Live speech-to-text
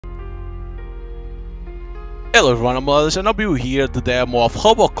Hello everyone, I'm Alex and I'll be here the demo of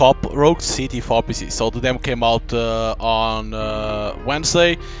RoboCop Rogue City for PC. So the demo came out on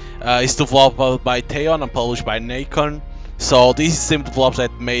Wednesday. It's developed by Theon and published by Nacon. So this is the same developers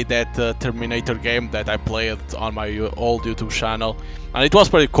that made that Terminator game that I played on my old YouTube channel, and it was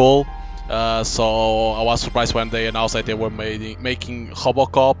pretty cool. So I was surprised when they announced that they were making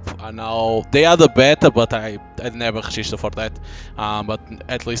RoboCop, and now they are the beta, but I never registered for that. But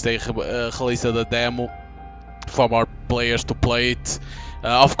at least they released the demo for more players to play it.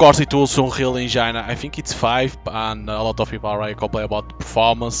 Of course, it was Unreal Engine, I think it's 5, and a lot of people already complain about the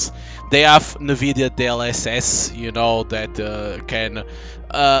performance. They have NVIDIA DLSS, you know, that can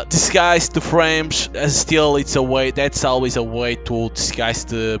disguise the frames. Still, it's a way. That's always a way to disguise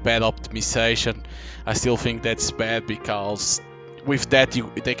the bad optimization. I still think that's bad because with that,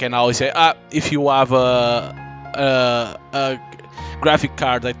 they can always say, if you have a graphic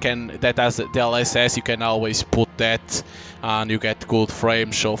card that has the DLSS, you can always put that and you get good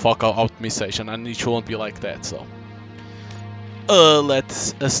frames, so fuck optimization, and it shouldn't be like that. So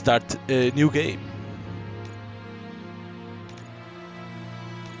let's start a new game.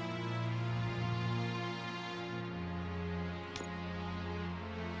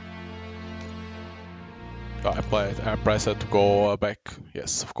 I press it to go back.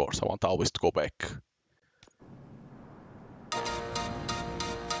 Yes, of course, I want always to go back.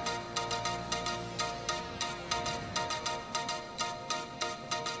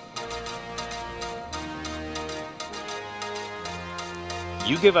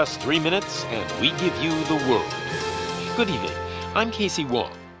 You give us 3 minutes, and we give you the world. Good evening. I'm Casey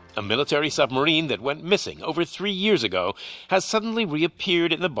Wong. A military submarine that went missing over 3 years ago has suddenly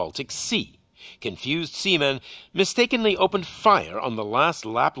reappeared in the Baltic Sea. Confused seamen mistakenly opened fire on the last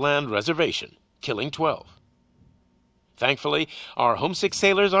Lapland reservation, killing 12. Thankfully, our homesick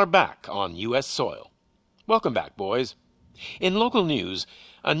sailors are back on U.S. soil. Welcome back, boys. In local news,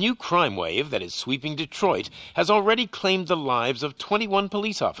 a new crime wave that is sweeping Detroit has already claimed the lives of 21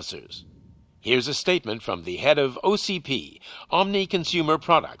 police officers. Here's a statement from the head of OCP, Omni Consumer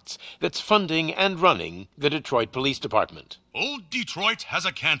Products, that's funding and running the Detroit Police Department. Old Detroit has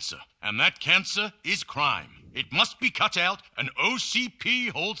a cancer, and that cancer is crime. It must be cut out, and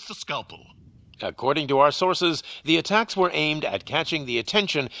OCP holds the scalpel. According to our sources, the attacks were aimed at catching the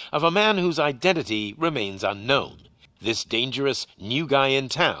attention of a man whose identity remains unknown. This dangerous new guy in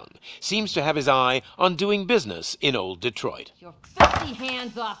town seems to have his eye on doing business in old Detroit. Your filthy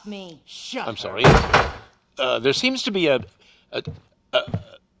hands off me! Shut I'm sorry. There seems to be a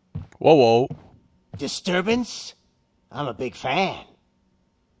Whoa. Disturbance? I'm a big fan.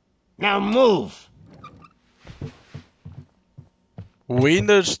 Now move!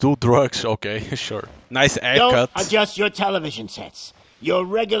 Winners do drugs, okay, sure. Nice haircut. Don't adjust your television sets. Your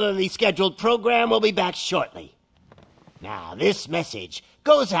regularly scheduled program will be back shortly. Now, this message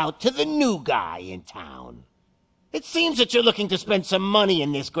goes out to the new guy in town. It seems that you're looking to spend some money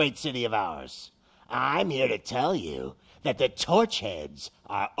in this great city of ours. I'm here to tell you that the Torchheads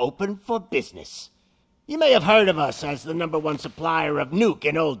are open for business. You may have heard of us as the #1 supplier of nuke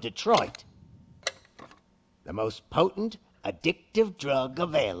in old Detroit. The most potent, addictive drug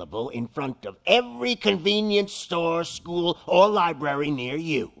available in front of every convenience store, school, or library near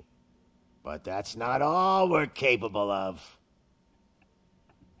you. But that's not all we're capable of.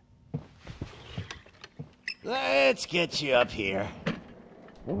 Let's get you up here.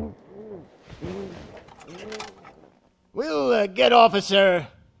 We'll get Officer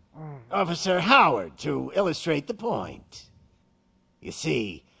Howard to illustrate the point. You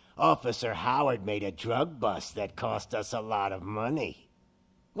see, Officer Howard made a drug bust that cost us a lot of money.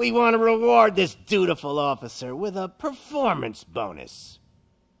 We want to reward this dutiful officer with a performance bonus.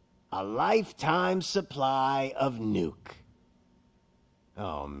 A lifetime supply of nuke.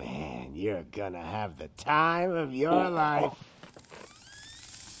 Oh man, you're gonna have the time of your life.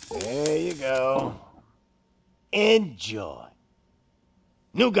 There you go. Enjoy.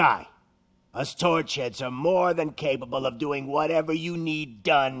 New guy, us Torchheads are more than capable of doing whatever you need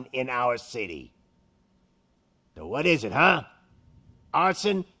done in our city. So what is it, huh?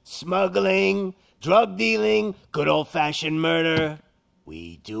 Arson, smuggling, drug dealing, good old-fashioned murder.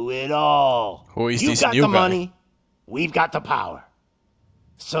 We do it all. Who is you this got new the guy? money, we've got the power.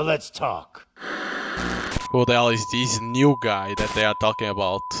 So let's talk. Who the hell is this new guy that they are talking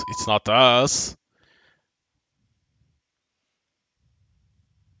about? It's not us.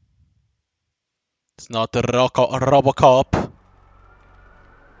 It's not a RoboCop.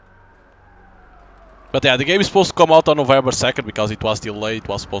 But yeah, the game is supposed to come out on November 2nd because it was delayed. It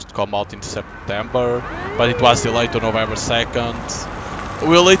was supposed to come out in September, but it was delayed to November 2nd.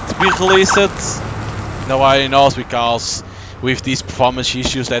 Will it be released? Nobody knows, because with these performance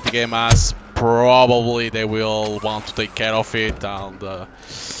issues that the game has, probably they will want to take care of it, and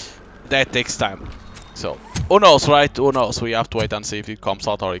that takes time. So, who knows, right? Who knows? We have to wait and see if it comes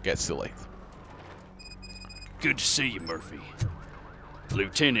out or it gets delayed. Good to see you, Murphy. The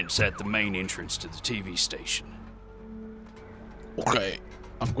lieutenant's at the main entrance to the TV station. Okay,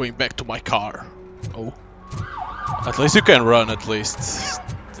 I'm going back to my car. Oh. At least you can run, at least.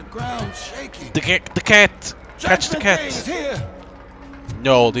 The ground's shaking. The cat! Catch the cat! Day is here.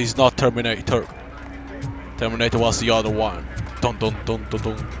 No, this is not Terminator. Terminator was the other one. Dun dun dun dun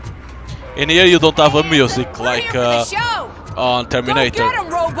dun. In here you don't have a music like on Terminator. Go get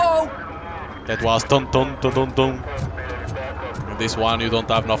him, Robo! That was dun dun dun dun dun. In this one you don't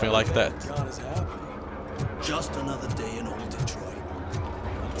have nothing like that. God is happening. Just another day in old Detroit.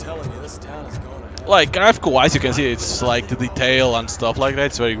 I'm telling you, this town is going to hell. Like graphical-wise, you can see it's like the detail and stuff like that.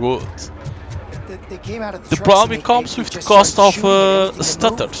 It's very good. They came out of The problem comes with the cost of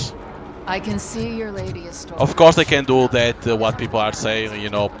stutters. I can see your lady is stolen. Of course, they can do that. What people are saying, you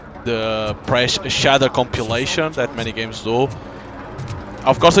know, the shader compilation that many games do.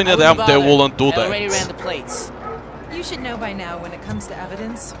 Of course, in them they wouldn't do that. Already ran the plates. You should know by now, when it comes to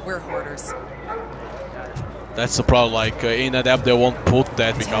evidence, we're hoarders. That's the problem. Like in a dam, they won't put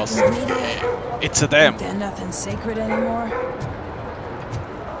that because it's a dam. Then nothing sacred anymore.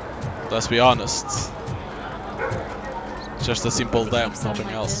 Let's be honest. Just a simple dam, nothing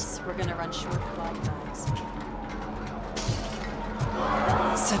else. We're gonna run short of body bags.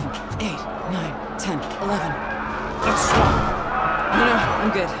 7, 8, 9, 10, 11. Let's swap. No,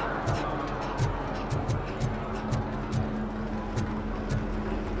 I'm good.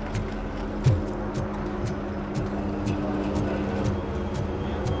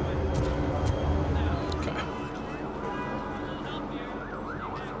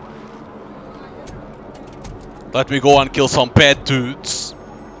 Let me go and kill some bad dudes.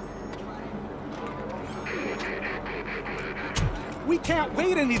 We can't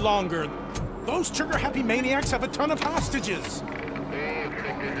wait any longer. Those trigger-happy maniacs have a ton of hostages.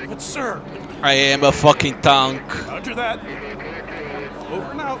 But sir... I am a fucking tank. Roger that.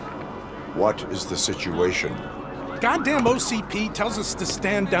 Over and out. What is the situation? Goddamn OCP tells us to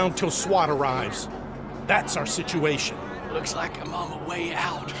stand down till SWAT arrives. That's our situation. Looks like I'm on my way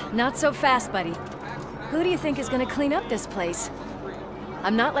out. Not so fast, buddy. Who do you think is gonna clean up this place?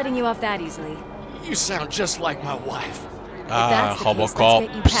 I'm not letting you off that easily. You sound just like my wife. Ah,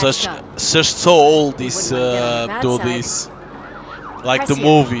 RoboCop. Such so old this do this. Like the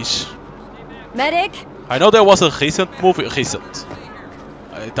movies. Medic? I know there was a recent movie. Recent.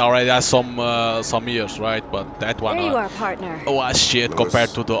 It already has some years, right? But that one There you are, partner. was shit compared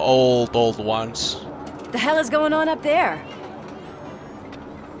to the old ones. The hell is going on up there?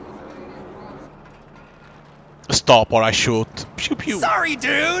 Stop or I shoot. Pew pew. Sorry,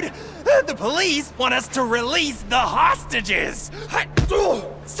 dude! The police want us to release the hostages!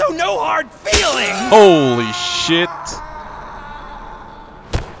 So no hard feelings! Holy shit.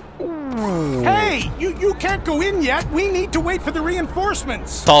 Hey! You can't go in yet! We need to wait for the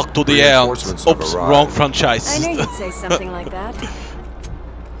reinforcements! Talk to the end. Oops, wrong franchise. I knew you'd say something like that.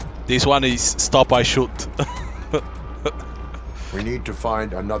 This one is stop I shoot. We need to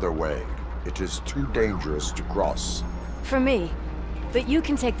find another way. It is too dangerous to cross. For me. But you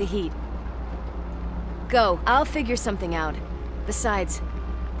can take the heat. Go. I'll figure something out. Besides,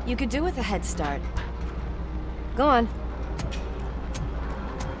 you could do with a head start. Go on.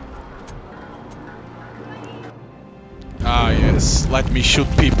 Ah yes, let me shoot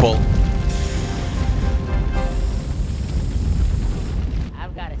people.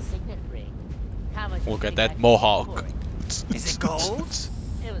 I've got a signet ring. How much Look you at think I that can mohawk. get for Is it gold? it?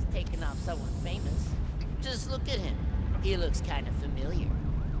 It was taken off someone famous. Just look at him. He looks kind of familiar.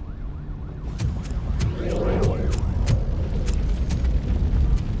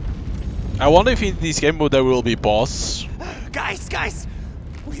 I wonder if in this game there will be boss. Guys!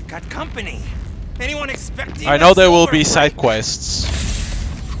 We've got company. Anyone expecting I know us there will over, be right? side quests.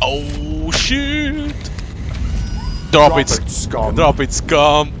 Oh shit! Drop it, scum. Drop it,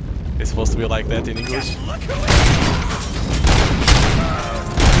 scum. It's supposed to be like that in English. Look who it is.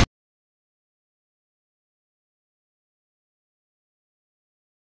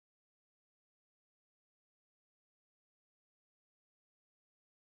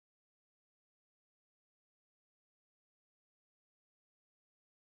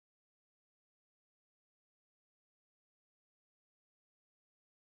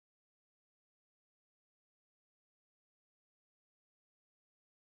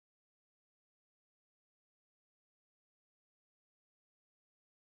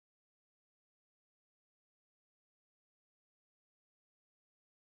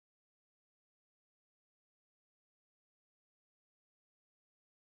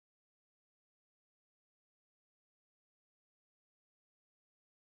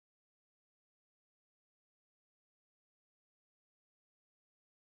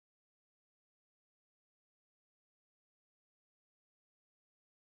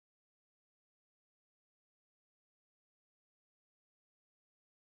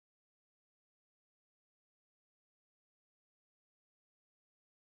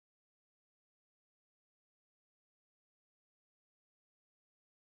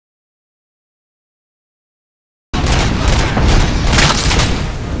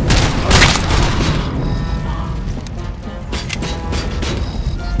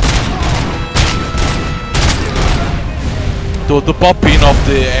 The popping of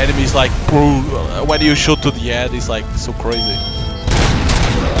the enemies, like when you shoot to the head, is like so crazy.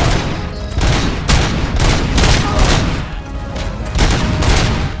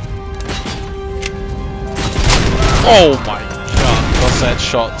 Oh my god, those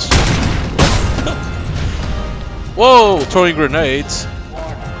headshots. Whoa, throwing grenades.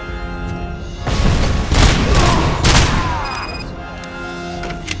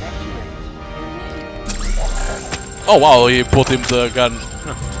 Oh wow, he put him the gun.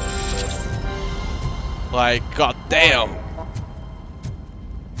 Like, god damn.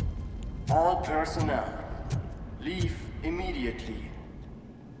 All personnel, leave immediately.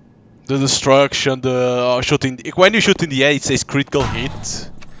 The destruction, the shooting. When you shoot in the air, it says critical hit.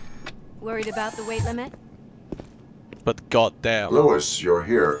 Worried about the weight limit? But god damn. Lewis, you're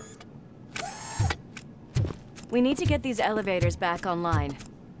here. We need to get these elevators back online.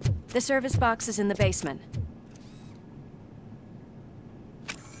 The service box is in the basement.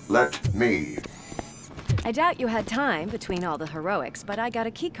 Let me. I doubt you had time between all the heroics, but I got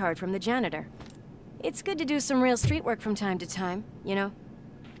a keycard from the janitor. It's good to do some real street work from time to time, you know?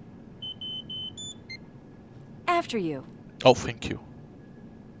 After you. Oh, thank you.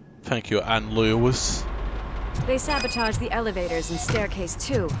 Thank you, Anne Lewis. They sabotaged the elevators and staircase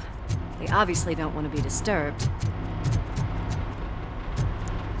too. They obviously don't want to be disturbed.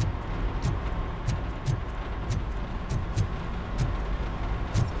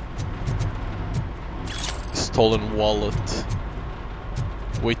 Stolen wallet.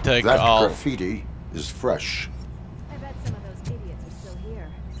 We take that out. graffiti is fresh. I bet some of those idiots are still here.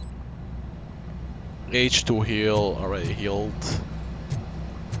 H2 heal, already healed.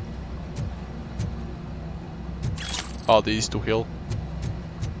 Oh, these to heal.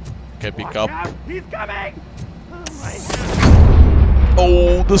 Okay, pick up. He's coming!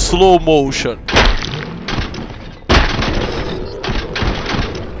 Oh, the slow motion.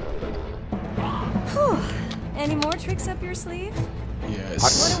 Any more tricks up your sleeve?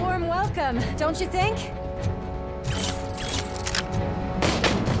 Yes. What a warm welcome, don't you think?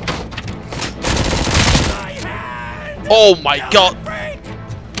 Oh my god!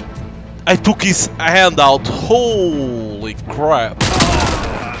 I took his hand out. Holy crap!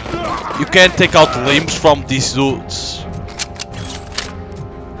 You can't take out limbs from these dudes.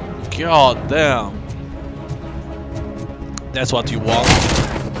 God damn. That's what you want.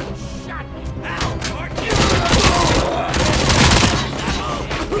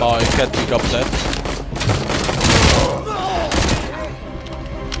 Oh, you can't pick up that.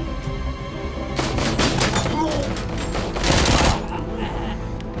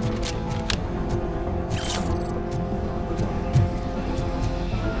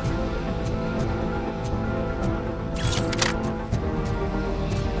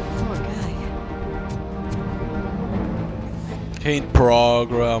 Poor guy. Paint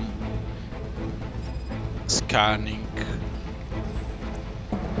program. Scanning.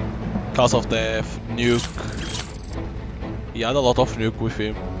 Cause of death, nuke. He had a lot of nuke with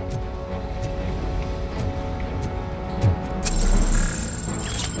him.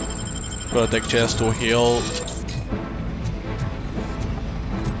 Gonna take chance to heal.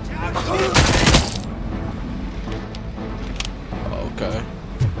 Okay.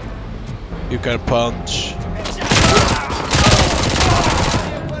 You can punch.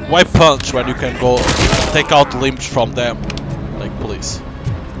 Why punch when you can go take out limbs from them? Like, please.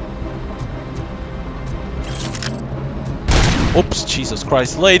 Oops, Jesus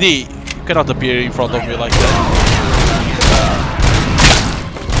Christ. Lady! You cannot appear in front of me like that.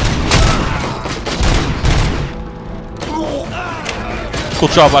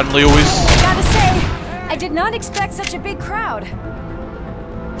 Good job, Anne Lewis. I gotta say, I did not expect such a big crowd.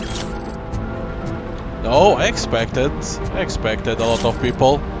 No, I expected a lot of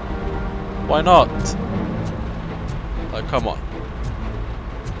people. Why not? Like, come on.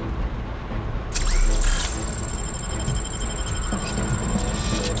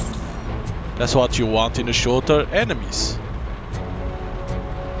 That's what you want in a shooter, enemies.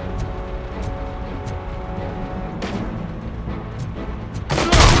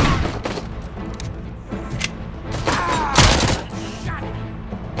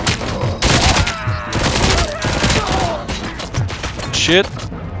 Shit.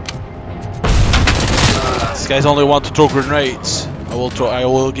 These guys only want to throw grenades. I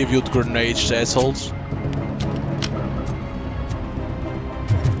will give you grenades, assholes.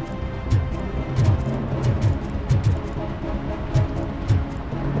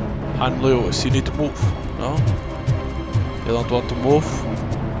 Anne Lewis, you need to move. No? You don't want to move?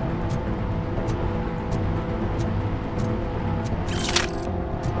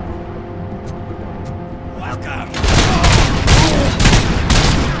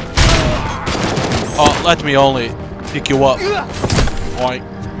 Let me only pick you up. Oink.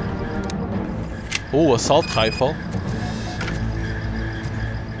 Ooh, assault rifle.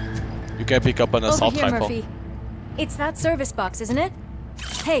 You can pick up an assault Over here, rifle. Murphy. It's that service box, isn't it?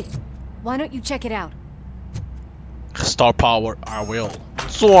 Hey, why don't you check it out? Star power, I will.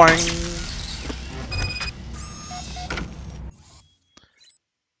 Swing.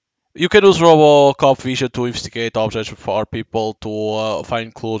 You can use RoboCop vision to investigate objects for people to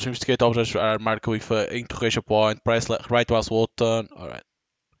find clues. Investigate objects are marked with interrogation point. Press right mouse button. Alright.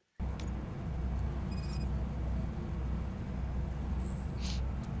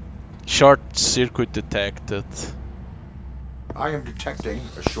 Short circuit detected. I am detecting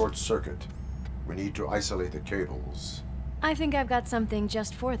a short circuit. We need to isolate the cables. I think I've got something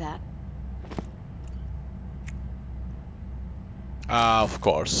just for that. Of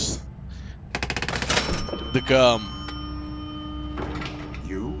course. The gum.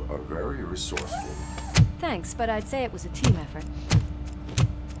 You are very resourceful. Thanks, but I'd say it was a team effort.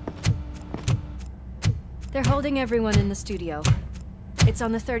 They're holding everyone in the studio. It's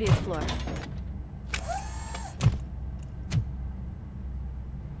on the 30th floor.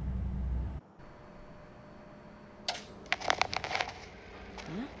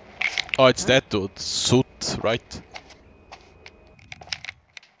 Oh, it's that dude. Suit, right?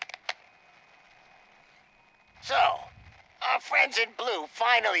 So, our friends in blue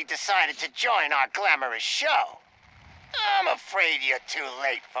finally decided to join our glamorous show. I'm afraid you're too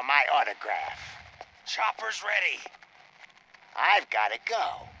late for my autograph. Chopper's ready. I've gotta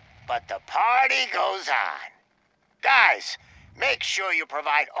go, but the party goes on. Guys, make sure you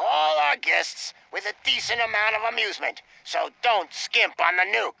provide all our guests with a decent amount of amusement, so don't skimp on the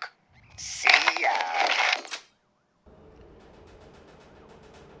nuke. See ya.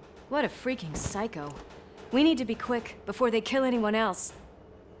 What a freaking psycho. We need to be quick before they kill anyone else.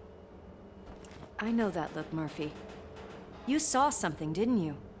 I know that look, Murphy. You saw something, didn't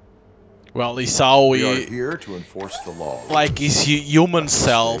you? Well, he saw We are here to enforce the law. like his human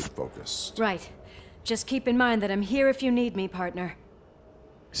self. Stay focused. Right. Just keep in mind that I'm here if you need me, partner.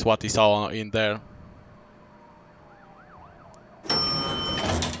 Is what he saw in there.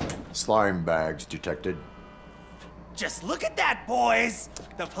 Slime bags detected. Just look at that, boys!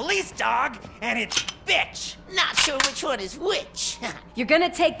 The police dog and its bitch! Not sure which one is which. You're gonna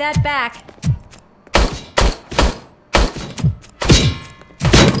take that back.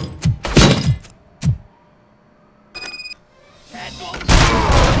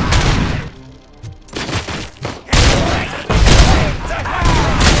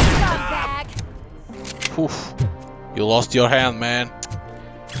 Oof. You lost your hand, man.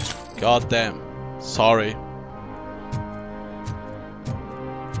 God damn. Sorry.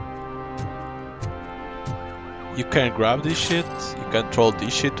 You can grab this shit. You can throw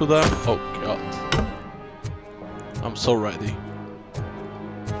this shit to them. Oh god. I'm so ready.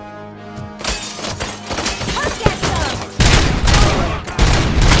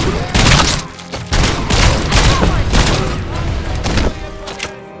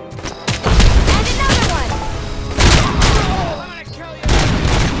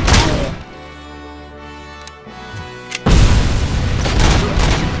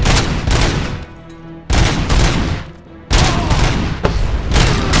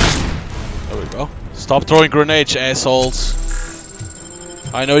 Stop throwing grenades, assholes.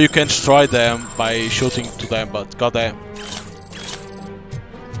 I know you can destroy them by shooting to them, but goddamn.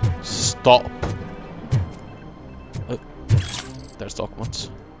 Stop. There's documents.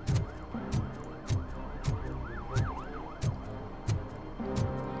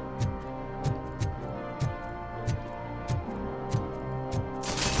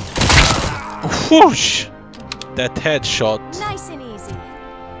 Whoosh! That headshot. Nice and easy.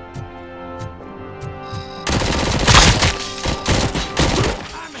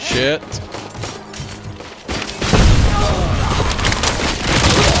 Shit.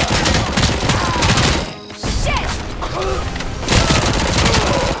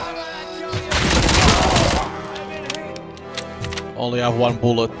 Only have one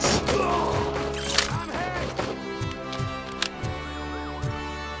bullet.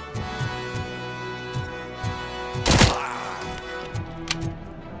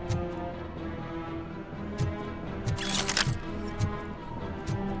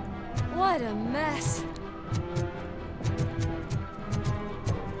 What a mess.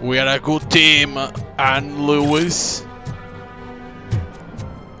 We are a good team, Anne Lewis.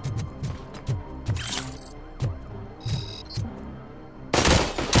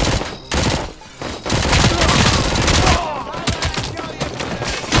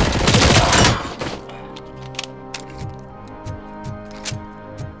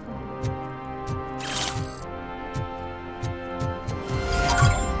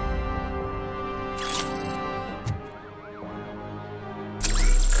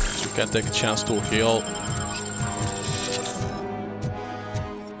 Can take a chance to heal.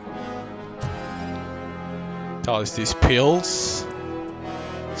 Tell these pills.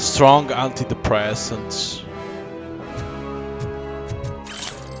 Strong antidepressants.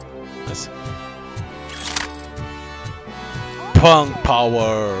 Let's see. Punk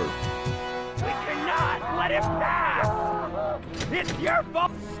power. We cannot let him pass! It's your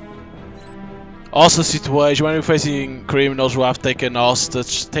fault! Also, situation when you're facing criminals who have taken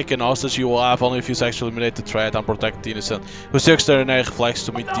hostage, you will have only a few to actually eliminate the threat and protect the innocent. Who sucks their reflex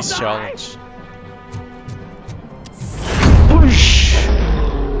to meet this challenge.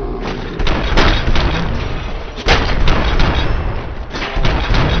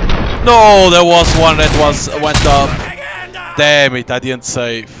 No, there was one that went up. Damn it, I didn't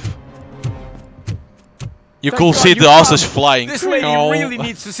save. You could see the hostage flying. This lady really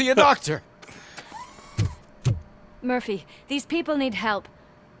needs to see a doctor. Murphy, these people need help.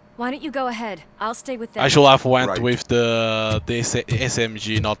 Why don't you go ahead? I'll stay with them. I should have went with the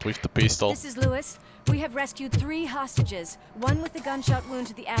SMG, not with the pistol. This is Lewis. We have rescued 3 hostages, one with a gunshot wound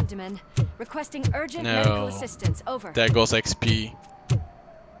to the abdomen. Requesting urgent medical assistance. Over. There goes XP.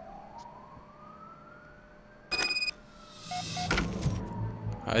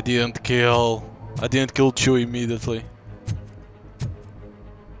 I didn't kill Chu immediately.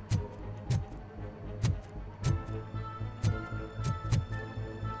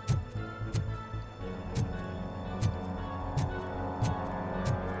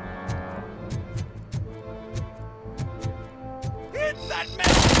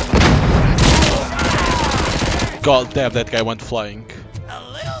 God damn, that guy went flying.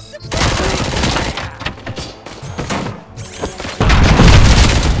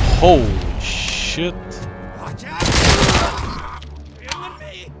 Holy shit. Watch out!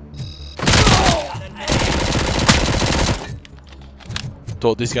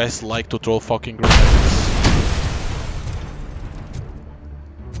 So these guys like to throw fucking grenades.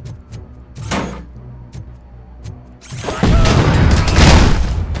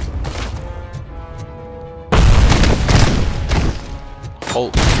 Oh.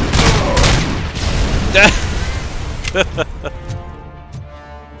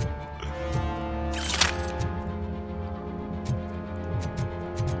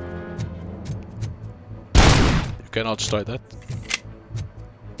 You cannot destroy that.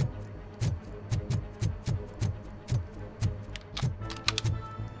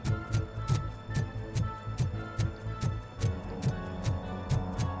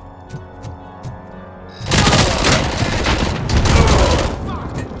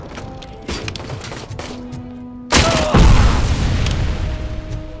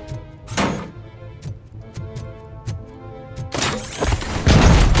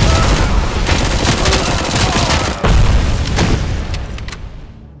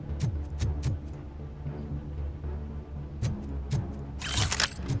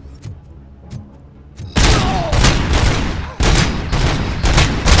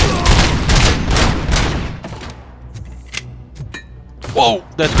 Whoa,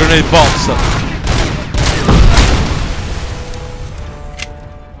 that grenade bounced.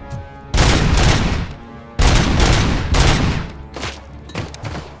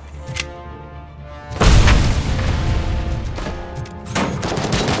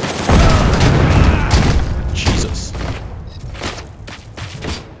 Jesus.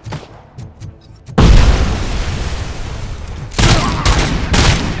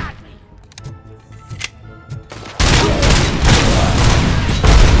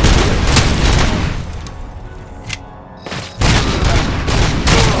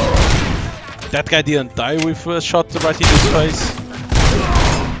 That guy didn't die with a shot right in his face.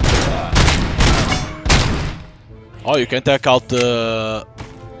 Oh, you can take out the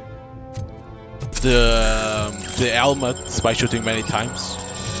helmet by shooting many times.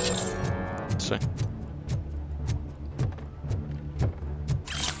 So.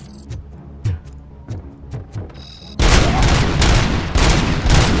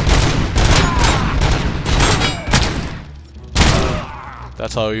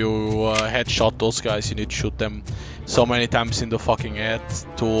 That's how you headshot those guys. You need to shoot them so many times in the fucking head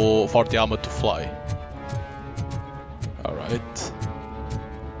for the helmet to fly. Alright.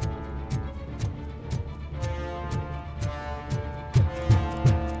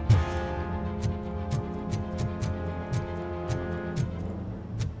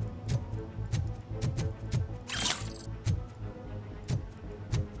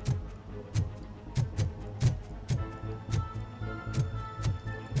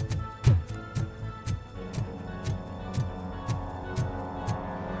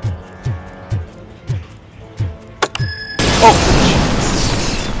 Oh!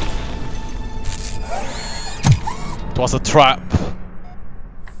 was a trap.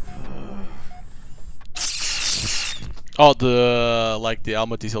 Oh, the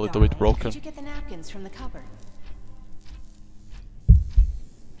helmet is a little bit broken. Did you get the napkins from the cupboard?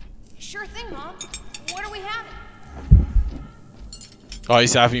 Sure thing, Mom. What are we having? Oh,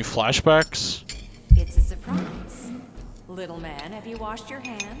 he's having flashbacks. It's a surprise. Little man, have you washed your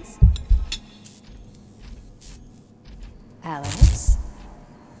hands? Alex,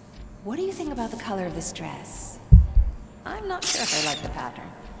 what do you think about the color of this dress? I'm not sure if I like the pattern.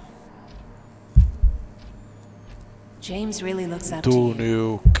 James really looks up to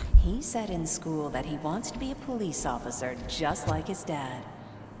you. He said in school that he wants to be a police officer just like his dad.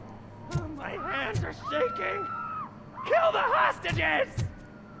 My hands are shaking! Kill the hostages!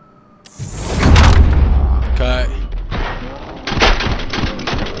 Okay.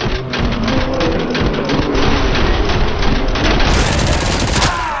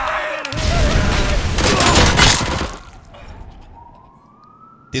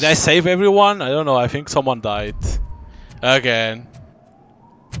 Did I save everyone? I don't know, I think someone died. Again.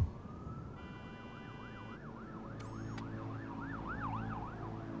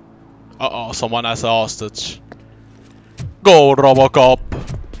 Uh-oh, someone has a hostage. Go, RoboCop!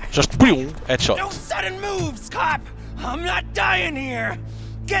 Just boom, headshot. No sudden moves, cop! I'm not dying here!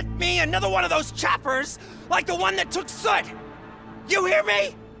 Get me another one of those choppers, like the one that took Soot! You hear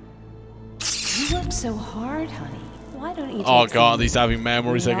me? You work so hard, honey. Why don't you Oh god, he's having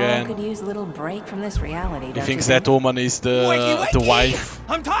memories again. Could use a little break from this reality. He thinks that woman is the wife.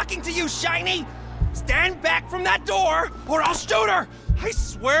 I'm talking to you, Shiny! Stand back from that door, or I'll shoot her! I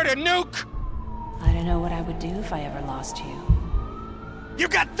swear to nuke! I don't know what I would do if I ever lost you. You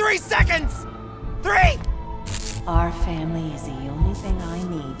got 3 seconds! 3! Our family is the only thing I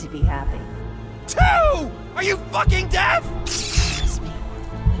need to be happy. 2! Are you fucking deaf? Promise me,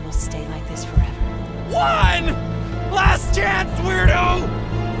 we will stay like this forever. 1! Last chance, weirdo!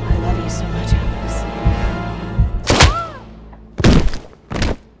 I love you so much, Alex.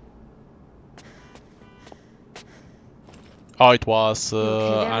 Oh, it was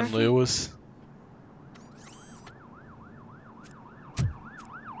Anne Lewis.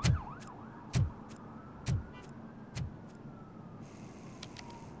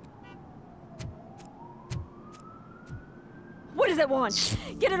 What does it want?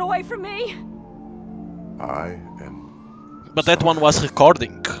 Get it away from me! I am. But that one was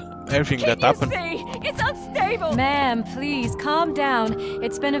recording everything that happened. See? It's unstable! Ma'am, please, calm down.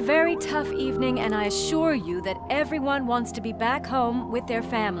 It's been a very tough evening, and I assure you that everyone wants to be back home with their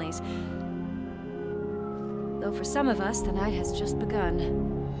families. Though for some of us, the night has just begun.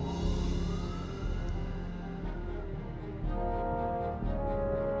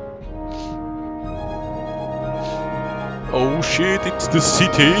 Oh shit, it's the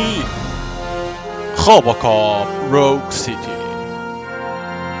city! RoboCop, Rogue City.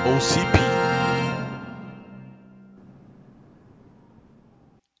 OCP.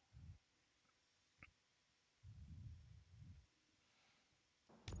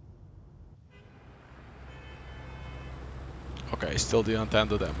 Okay, still didn't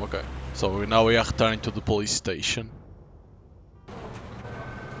enter them, okay. So now we are returning to the police station.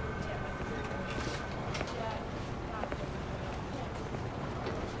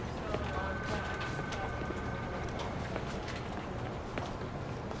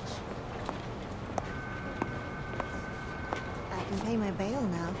 Pay my bail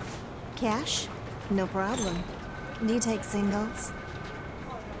now. Cash? No problem. Do you take singles?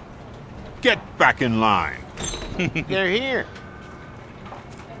 Get back in line. They're here.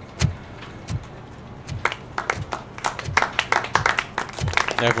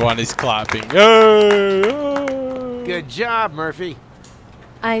 Everyone is clapping. Yay! Good job, Murphy.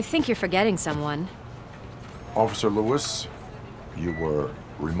 I think you're forgetting someone. Officer Lewis, you were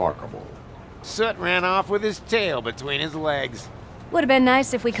remarkable. Soot ran off with his tail between his legs. Would have been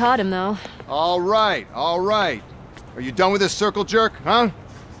nice if we caught him, though. All right, all right. Are you done with this circle jerk, huh?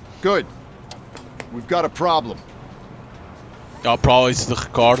 Good. We've got a problem. Yeah, probably it's the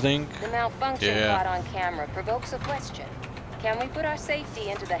recording. The malfunction caught on camera provokes a question. Can we put our safety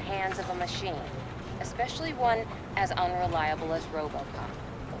into the hands of a machine? Especially one as unreliable as RoboCop.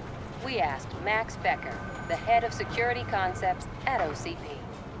 We asked Max Becker, the head of security concepts at OCP.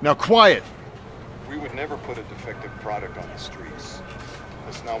 Now quiet! We would never put a defective product on the streets.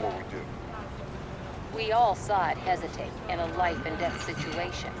 That's not what we do. We all saw it hesitate in a life and death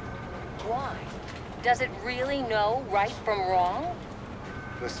situation. Why? Does it really know right from wrong?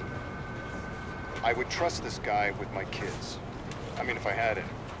 Listen, I would trust this guy with my kids. I mean, if I had any.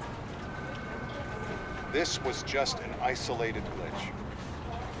 This was just an isolated glitch.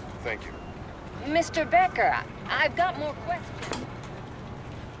 Thank you. Mr. Becker, I've got more questions.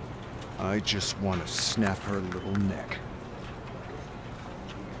 I just want to snap her little neck.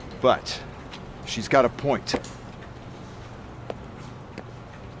 But she's got a point.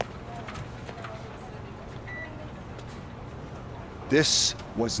 This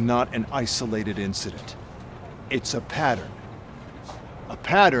was not an isolated incident. It's a pattern. A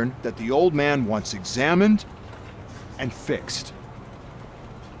pattern that the old man wants examined and fixed.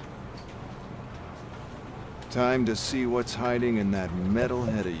 Time to see what's hiding in that metal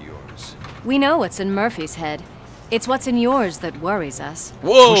head of yours. We know what's in Murphy's head. It's what's in yours that worries us.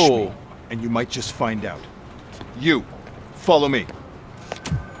 Whoa! Push me, and you might just find out. You, follow me.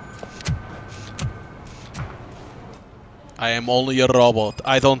 I am only a robot.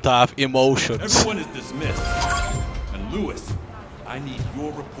 I don't have emotions. Everyone is dismissed. And Lewis, I need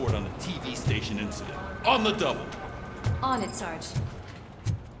your report on the TV station incident. On the double. On it, Sarge.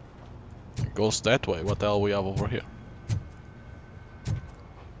 It goes that way. What the hell we have over here?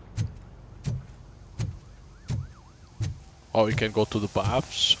 Oh, we can go to the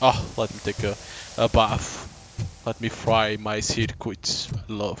baths. Ah, let me take a bath. Let me fry my circuits.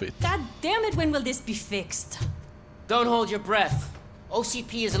 I love it. God damn it, when will this be fixed? Don't hold your breath.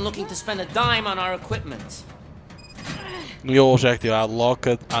 OCP isn't looking to spend a dime on our equipment. New objective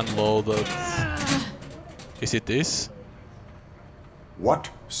unlocked, unloaded. Is it this? What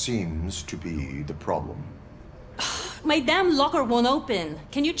seems to be the problem? My damn locker won't open.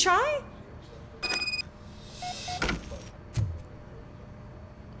 Can you try?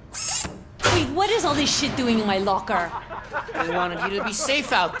 Wait, what is all this shit doing in my locker? They wanted you to be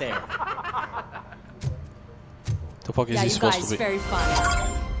safe out there. The fuck is Yeah, he you supposed guys, to be? very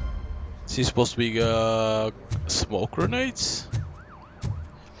fun. Is he supposed to be smoke grenades?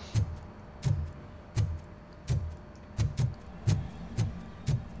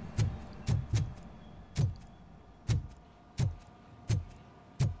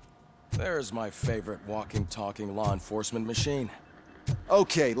 There's my favorite walking, talking law enforcement machine.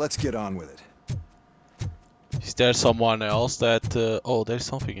 Okay, let's get on with it. Is there someone else that... oh, there's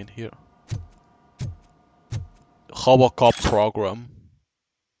something in here. RoboCop program.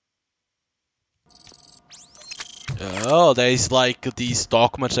 Oh, there is like these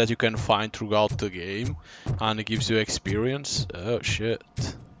documents that you can find throughout the game, and it gives you experience. Oh shit.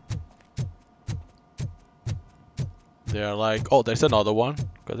 They're like, oh, there's another one.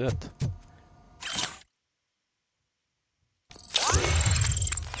 Look at that.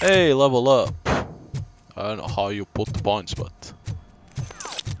 Hey, level up. I don't know how you put the points, but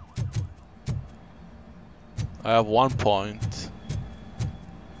I have 1 point.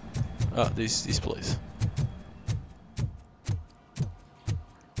 Ah, this place.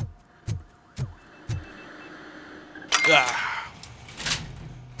 Ah.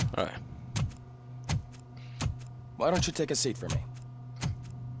 Alright. Why don't you take a seat for me?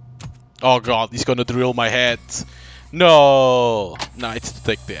 Oh god, he's gonna drill my head. No! Nice to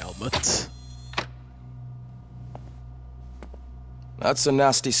take the helmet. That's a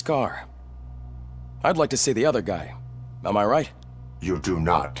nasty scar. I'd like to see the other guy. Am I right? You do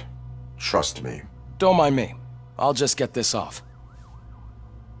not. Trust me. Don't mind me. I'll just get this off.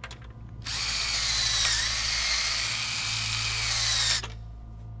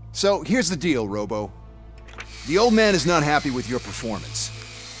 So, here's the deal, Robo. The old man is not happy with your performance.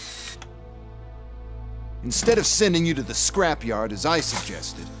 Instead of sending you to the scrapyard as I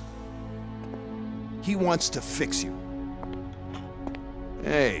suggested, he wants to fix you.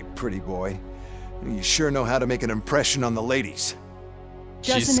 Hey, pretty boy. You sure know how to make an impression on the ladies.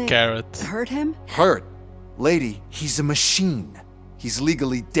 Doesn't it hurt him? Hurt? Lady, he's a machine. He's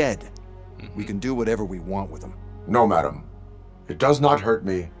legally dead. We can do whatever we want with him. No, madam. It does not hurt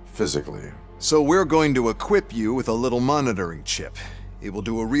me physically. So we're going to equip you with a little monitoring chip. It will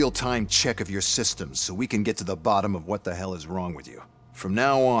do a real-time check of your systems so we can get to the bottom of what the hell is wrong with you. From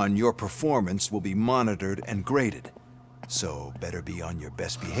now on, your performance will be monitored and graded. So better be on your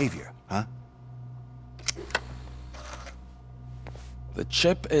best behavior, huh? The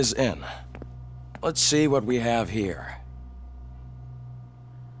chip is in. Let's see what we have here.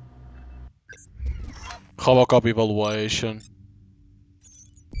 RoboCop evaluation.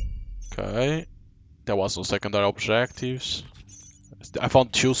 Okay. There was no secondary objectives. I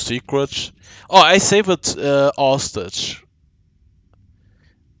found 2 secrets. Oh, I saved hostage.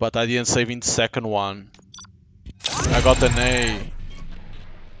 But I didn't save in the second one. I got an A.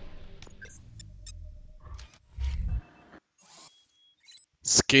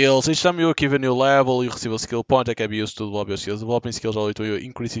 Skills. Each time you achieve a new level, you receive a skill point that can be used to develop your skills. Developing skills allow you to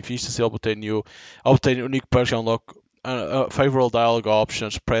increase efficiency, obtain unique perks, unlock favorable dialogue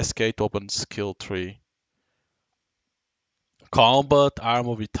options. Press K to open skill tree. Combat,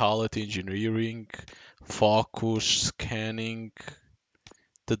 armor, vitality, engineering, focus, scanning,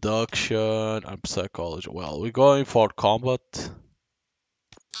 deduction, and psychology. Well, we're going for combat.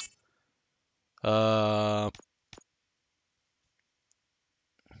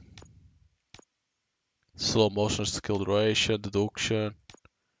 Slow motion, skill duration, deduction,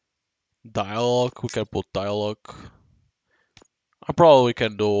 dialogue. We can put dialogue. And probably we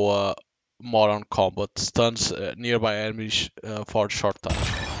can do more on combat. Stuns nearby enemies for a short time.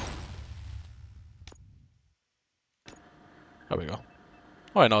 There we go.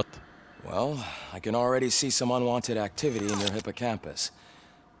 Why not? Well, I can already see some unwanted activity in your hippocampus.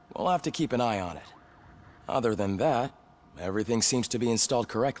 We'll have to keep an eye on it. Other than that, everything seems to be installed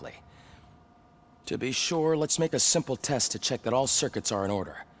correctly. To be sure, let's make a simple test to check that all circuits are in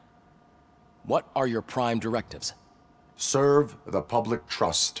order. What are your prime directives? Serve the public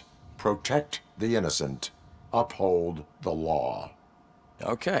trust. Protect the innocent. Uphold the law.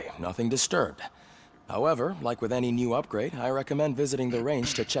 Okay, nothing disturbed. However, like with any new upgrade, I recommend visiting the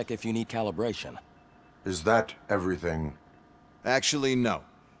range to check if you need calibration. Is that everything? Actually, no.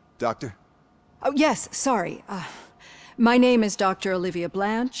 Doctor? Oh, yes, sorry. My name is Dr. Olivia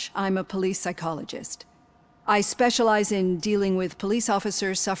Blanche. I'm a police psychologist. I specialize in dealing with police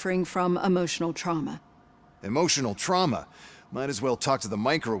officers suffering from emotional trauma. Emotional trauma? Might as well talk to the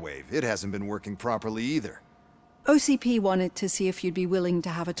microwave. It hasn't been working properly either. OCP wanted to see if you'd be willing to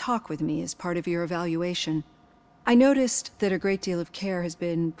have a talk with me as part of your evaluation. I noticed that a great deal of care has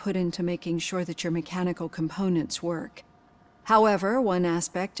been put into making sure that your mechanical components work. However, one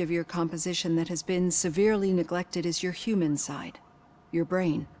aspect of your composition that has been severely neglected is your human side, your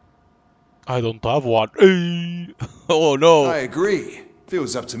brain. I don't have one. Oh no. I agree. If it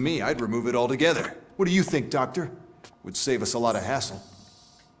was up to me, I'd remove it altogether. What do you think, Doctor? Would save us a lot of hassle.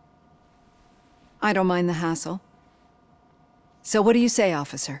 I don't mind the hassle. So what do you say,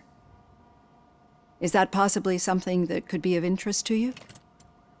 officer? Is that possibly something that could be of interest to you?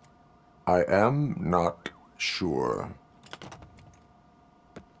 I am not sure.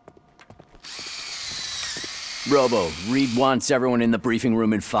 Robo, Reed wants everyone in the briefing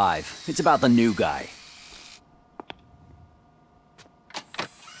room in 5. It's about the new guy.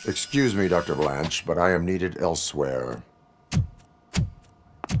 Excuse me, Dr. Blanche, but I am needed elsewhere.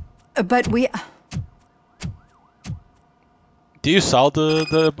 But we... Do you saw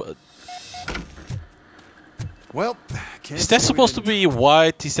the... Well, is that supposed to be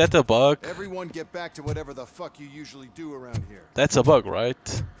white? Is that a bug? Everyone get back to whatever the fuck you usually do around here. That's a bug,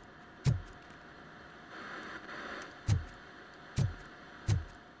 right?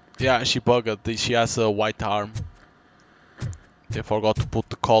 Yeah, she bugged. She has a white arm. They forgot to put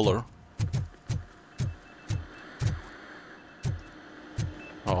the color.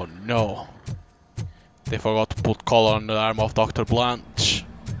 Oh no. They forgot to put color on the arm of Dr. Blanche.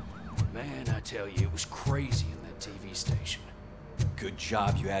 Man, I tell you, it was crazy in that TV station. Good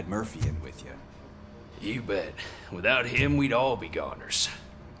job you had Murphy in with you. You bet. Without him, we'd all be goners.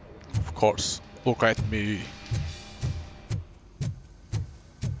 Of course. Look at me.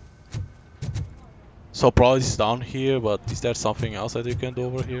 So probably it's down here, but is there something else that you can do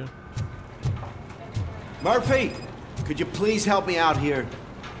over here? Murphy, could you please help me out here?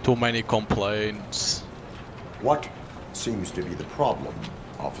 Too many complaints. What seems to be the problem,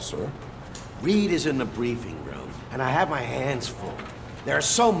 officer? Reed is in the briefing room, and I have my hands full. There are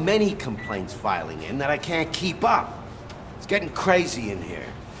so many complaints filing in that I can't keep up. It's getting crazy in here.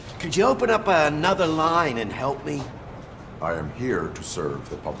 Could you open up another line and help me? I am here to serve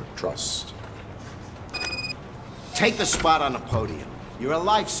the public trust. Take the spot on the podium. You're a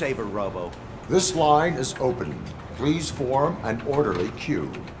lifesaver, Robo. This line is open. Please form an orderly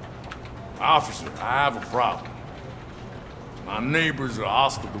queue. Officer, I have a problem. My neighbors are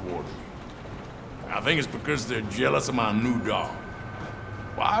hostile toward me. I think it's because they're jealous of my new dog.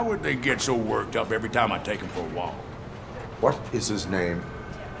 Why would they get so worked up every time I take him for a walk? What is his name?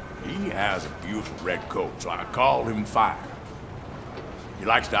 He has a beautiful red coat, so I call him Fire. He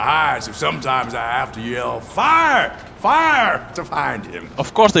likes to hide, so sometimes I have to yell, "Fire! Fire!" to find him.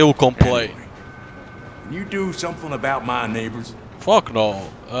 Of course they will complain. Anyway, can you do something about my neighbors? Fuck no.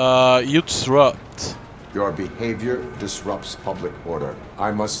 You disrupt. Your behavior disrupts public order.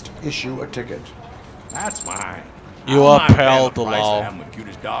 I must issue a ticket. That's fine. You upheld the law. I'm the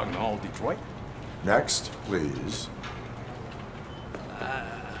cutest dog in all Detroit. Next, please.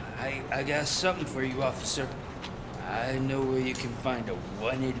 I got something for you, officer. I know where you can find a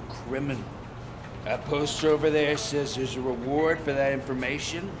wanted criminal. That poster over there says there's a reward for that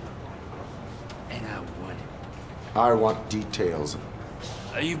information, and I want it. I want details.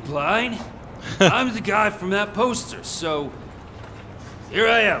 Are you blind? I'm the guy from that poster, so here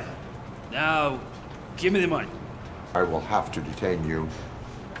I am. Now, give me the money. I will have to detain you.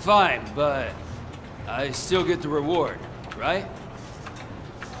 Fine, but I still get the reward, right?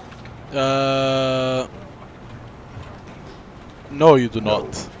 No, you do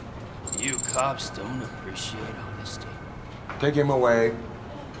not. You cops don't appreciate honesty. Take him away.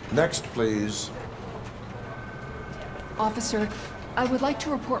 Next, please. Officer, I would like to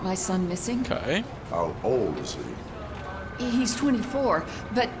report my son missing. Okay. How old is he? He's 24,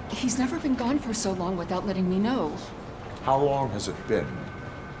 but he's never been gone for so long without letting me know. How long has it been?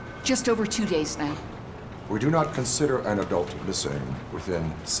 Just over 2 days now. We do not consider an adult missing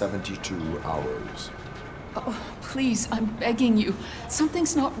within 72 hours. Oh, please, I'm begging you.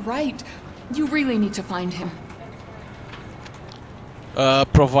 Something's not right. You really need to find him.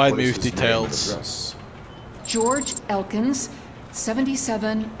 Provide What me is with his name and details. address? George Elkins,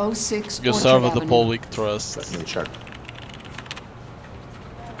 7706 You Orchard serve the Avenue. public trust. Let me check.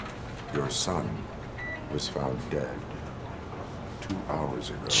 Your son was found dead 2 hours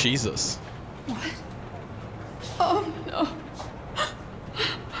ago. Jesus. What? Oh, no.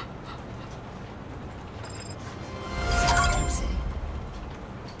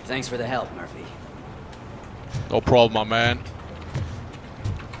 Thanks for the help, Murphy. No problem, my man.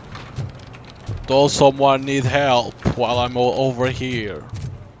 Does someone need help while I'm over here?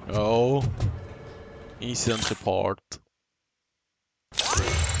 No. Incident report.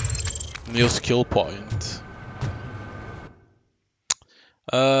 New skill point.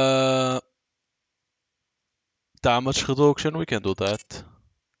 Damage reduction, we can do that.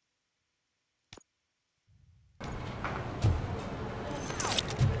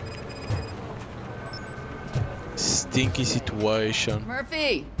 Stinky situation.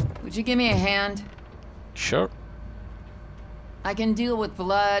 Murphy, would you give me a hand? Sure. I can deal with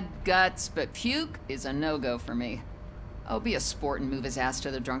blood, guts, but puke is a no-go for me. Oh, be a sport and move his ass to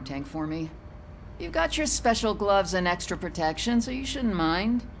the drunk tank for me. You've got your special gloves and extra protection, so you shouldn't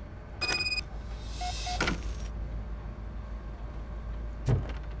mind.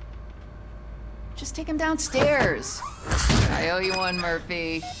 Just take him downstairs. I owe you one,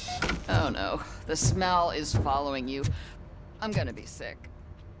 Murphy. Oh no, the smell is following you. I'm gonna be sick.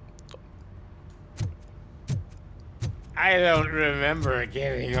 I don't remember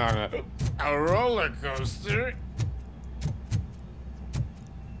getting on a roller coaster.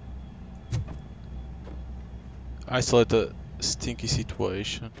 Isolate the stinky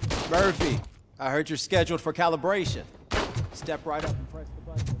situation. Murphy, I heard you're scheduled for calibration. Step right up and press the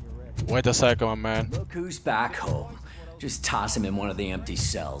button when you're ready. Wait a second, my man. Look who's back home. Just toss him in one of the empty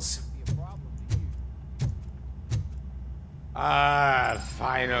cells.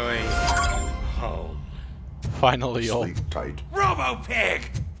 Finally home. Finally home. Sleep tight.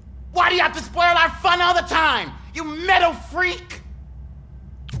 Robo-Pig! Why do you have to spoil our fun all the time? You metal freak!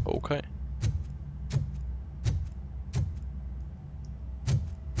 Okay.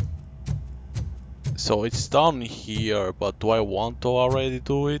 So it's down here, but do I want to already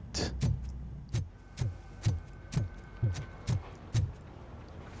do it?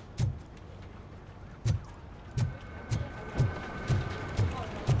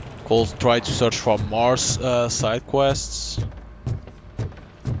 We'll try to search for more side quests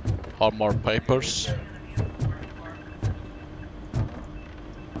or more papers.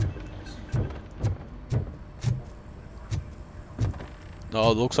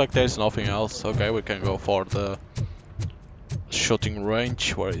 No, it looks like there's nothing else. Okay, we can go for the shooting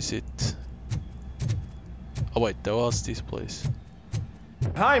range. Where is it? Oh wait, there was this place.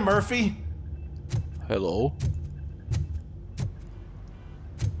 Hi, Murphy. Hello.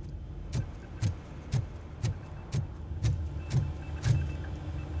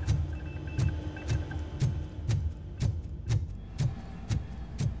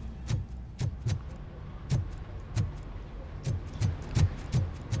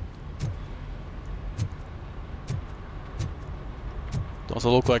 Doesn't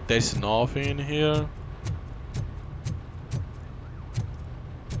look like there's nothing in here.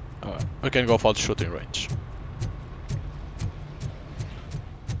 Alright, we can go for the shooting range.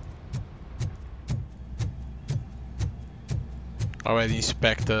 Already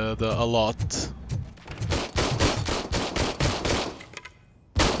inspected a lot.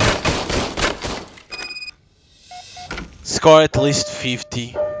 Score at least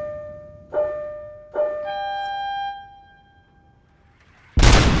 50.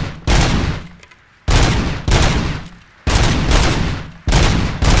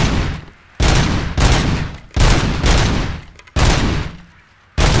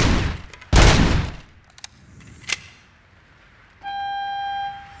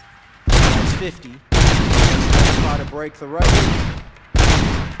 50. Try to break the record.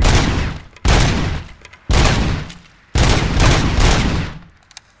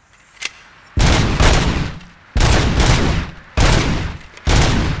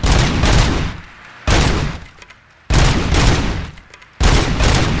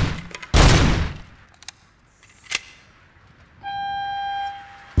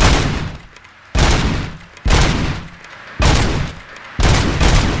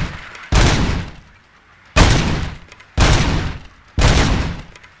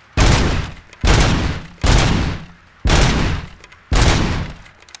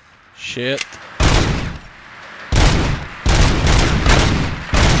 Shit.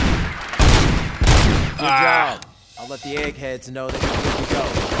 Good job. I'll let the eggheads know that you're good to go.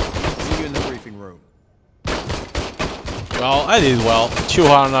 See you in the briefing room. Well, I did well.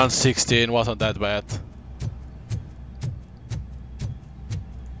 216 wasn't that bad.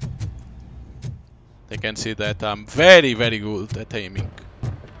 They can see that I'm very, very good at aiming.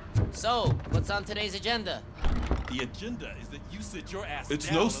 So, what's on today's agenda? The agenda is that you sit your ass down.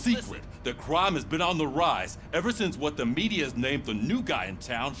 It's no secret that crime has been on the rise ever since what the media has named the new guy in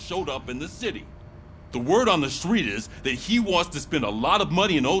town showed up in the city. The word on the street is that he wants to spend a lot of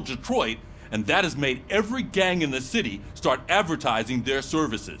money in old Detroit, and that has made every gang in the city start advertising their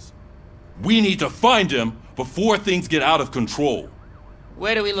services. We need to find him before things get out of control.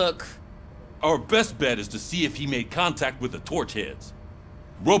 Where do we look? Our best bet is to see if he made contact with the Torchheads.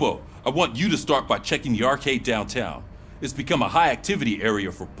 Robo, I want you to start by checking the arcade downtown. It's become a high-activity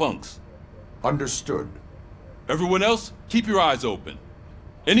area for punks. Understood. Everyone else, keep your eyes open.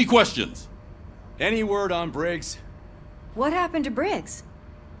 Any questions? Any word on Briggs? What happened to Briggs?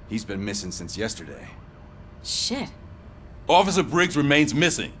 He's been missing since yesterday. Shit. Officer Briggs remains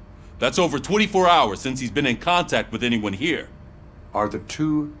missing. That's over 24 hours since he's been in contact with anyone here. Are the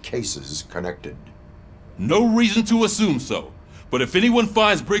two cases connected? No reason to assume so. But if anyone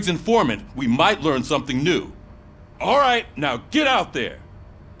finds Briggs' informant, we might learn something new. All right, now get out there.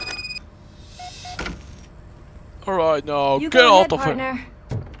 All right, now You get go out ahead, of here. partner.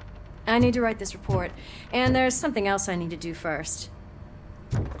 I need to write this report, and there's something else I need to do first.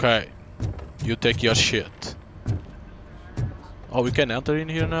 Okay, you take your shit. Oh, we can enter in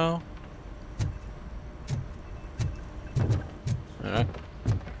here now? Alright.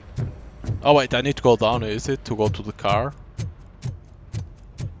 Oh wait, I need to go down, is it? To go to the car?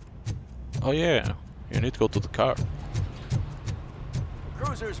 Oh yeah, you need to go to the car.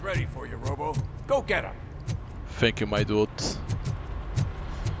 Cruiser's ready for you, Robo. Go get him. Thank you, my dude.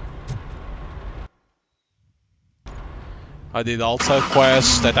 I did all side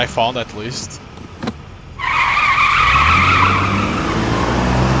quests that I found at least.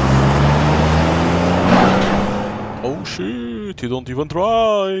 Oh shit, you don't even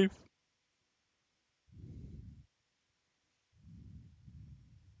drive!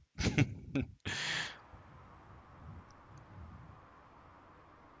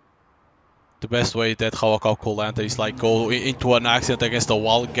 The best way that RoboCop could land is like go into an accident against the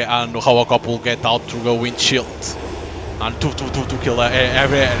wall and RoboCop will get out through the windshield and to kill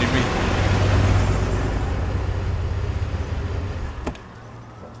every enemy.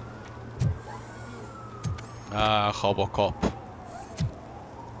 Ah, RoboCop.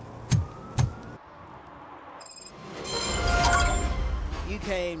 You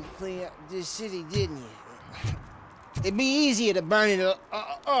came to clean up this city, didn't you? It'd be easier to burn it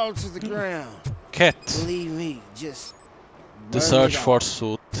all to the ground. Cat. Believe me, just The burn search it all. for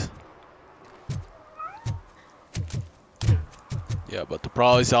suit. Yeah, but the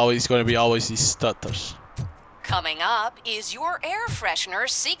problem is always going to be always these stutters. Coming up, is your air freshener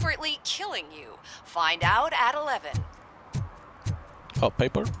secretly killing you? Find out at 11. Oh,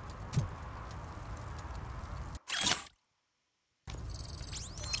 paper?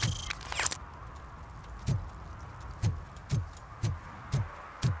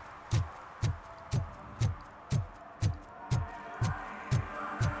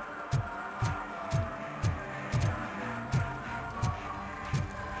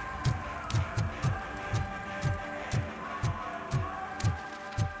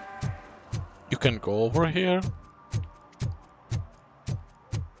 You can go over here.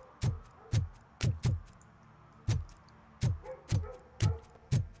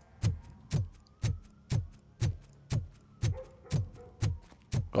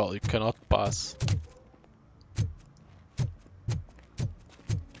 Well, you cannot pass.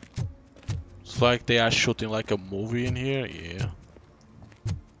 It's like they are shooting like a movie in here, yeah.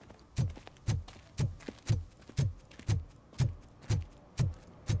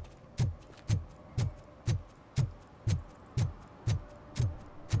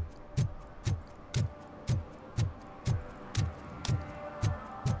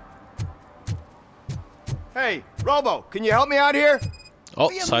 Hey, Robo, can you help me out here? Oh,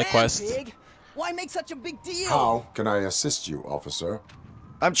 Be a side man, quest. Pig. Why make such a big deal? How can I assist you, officer?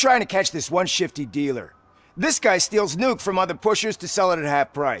 I'm trying to catch this one shifty dealer. This guy steals nuke from other pushers to sell it at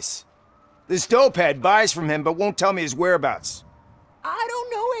half price. This dopehead buys from him but won't tell me his whereabouts. I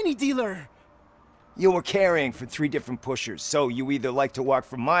don't know any dealer. You were carrying for 3 different pushers, so you either like to walk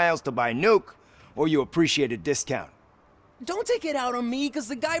for miles to buy nuke, or you appreciate a discount. Don't take it out on me, because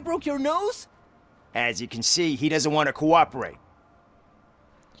the guy broke your nose? As you can see, he doesn't want to cooperate.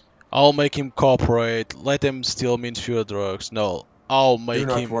 I'll make him cooperate. Let him steal Minfield drugs. No, I'll make him...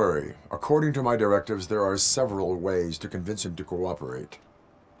 Do not worry. According to my directives, there are several ways to convince him to cooperate.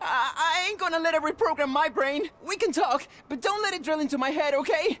 I ain't gonna let it reprogram my brain. We can talk, but don't let it drill into my head,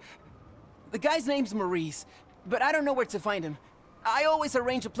 okay? The guy's name's Maurice, but I don't know where to find him. I always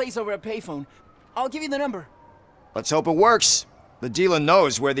arrange a place over a payphone. I'll give you the number. Let's hope it works. The dealer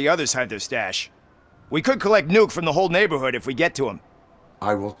knows where the others hide their stash. We could collect nuke from the whole neighborhood if we get to him.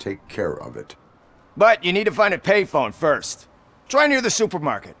 I will take care of it. But you need to find a payphone first. Try near the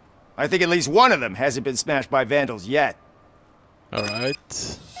supermarket. I think at least one of them hasn't been smashed by vandals yet.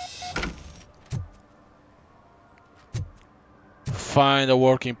 Alright. Find a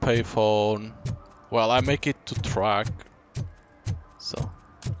working payphone. Well, I make it to track. So.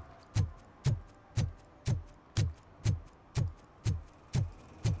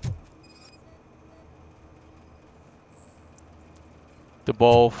 The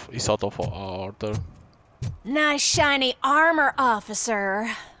both is out of order. Nice shiny armor, officer.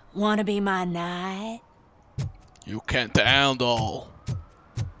 Wanna be my knight? You can't handle.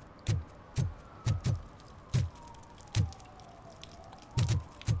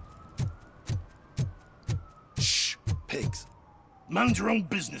 Shh, pigs. Mind your own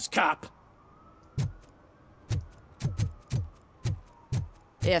business, cop.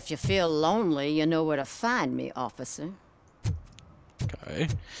 If you feel lonely, you know where to find me, officer. Okay.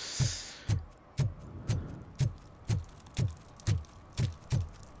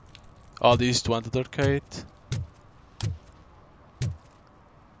 All these to enter the arcade.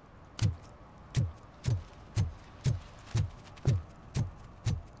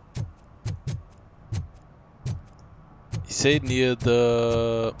 He said near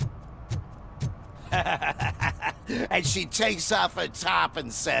the... And she takes off her top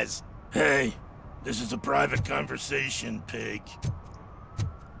and says, Hey, this is a private conversation, pig.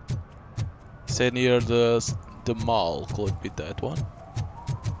 He said near the mall. Could it be that one?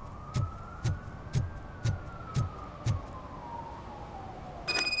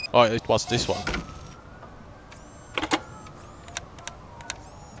 Oh, it was this one.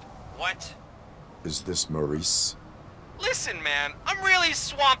 What? Is this Maurice? Listen, man, I'm really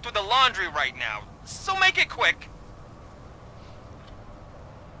swamped with the laundry right now, so make it quick.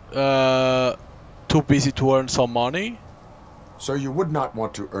 Too busy to earn some money? So you would not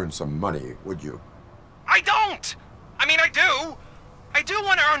want to earn some money, would you? I don't! I mean, I do. I do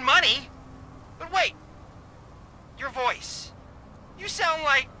want to earn money. But wait. Your voice. You sound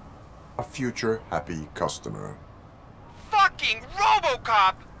like... A future happy customer. Fucking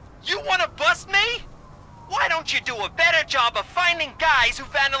RoboCop! You want to bust me? Why don't you do a better job of finding guys who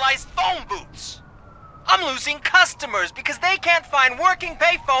vandalize phone booths? I'm losing customers because they can't find working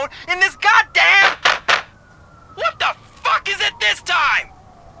payphone in this goddamn... What the fuck is it this time?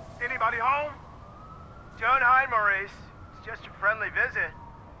 Anybody home? Don't hide, Maurice. It's just a friendly visit.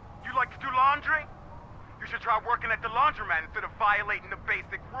 You like to do laundry? You should try working at the laundromat instead of violating the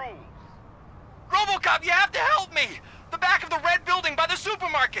basic rules. RoboCop, you have to help me! The back of the red building by the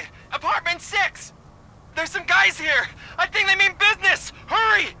supermarket. Apartment 6. There's some guys here. I think they mean business.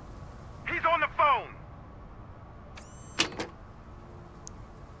 Hurry! He's on the phone.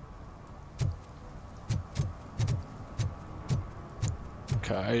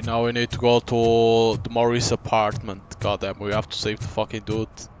 Okay, now we need to go to the Maurice apartment. Goddamn, we have to save the fucking dude.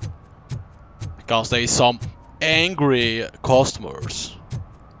 Because there is some angry customers.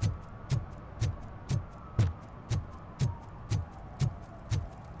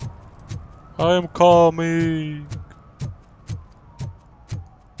 I am coming.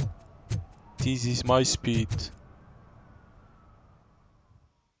 This is my speed.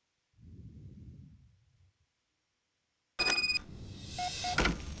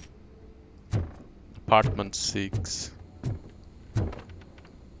 Apartment 6.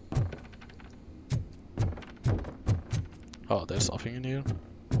 Oh, there's something in here.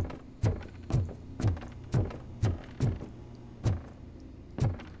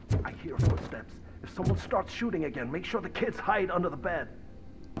 I hear footsteps. If someone starts shooting again, make sure the kids hide under the bed.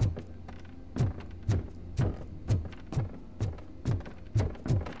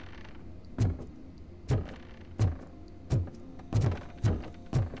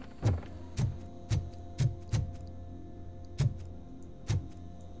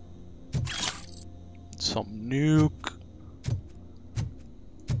 some nuke.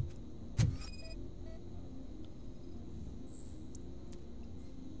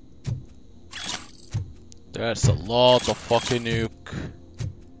 There's a lot of fucking nuke.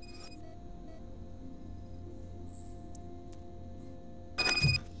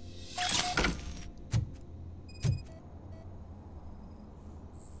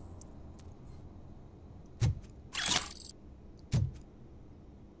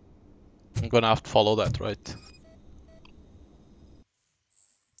 I'm gonna have to follow that, right?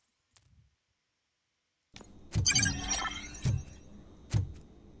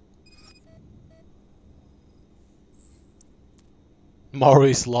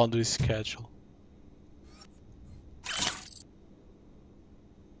 Maurice's laundry schedule.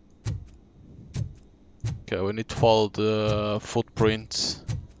 Okay, we need to follow the footprints.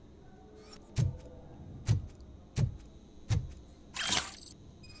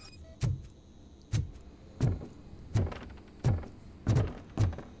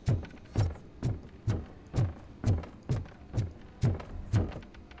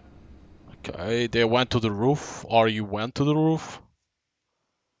 Okay, they went to the roof, or you went to the roof?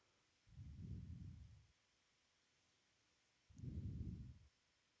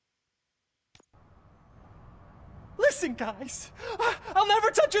 Listen, guys. I'll never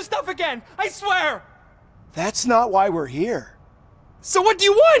touch your stuff again. I swear. That's not why we're here. So what do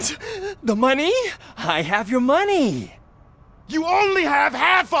you want? The money? I have your money. You only have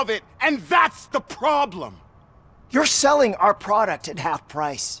half of it, and that's the problem. You're selling our product at half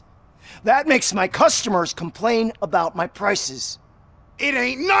price. That makes my customers complain about my prices. It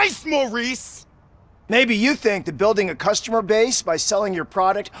ain't nice, Maurice! Maybe you think that building a customer base by selling your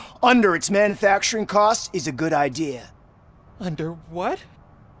product under its manufacturing costs is a good idea. Under what?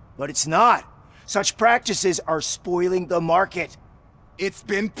 But it's not. Such practices are spoiling the market. It's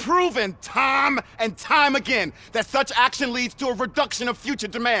been proven time and time again that such action leads to a reduction of future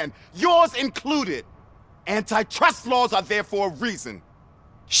demand, yours included. Antitrust laws are there for a reason.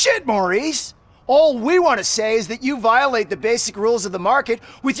 Shit, Maurice! All we want to say is that you violate the basic rules of the market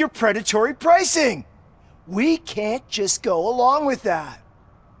with your predatory pricing. We can't just go along with that.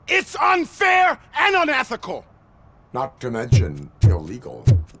 It's unfair and unethical! Not to mention illegal.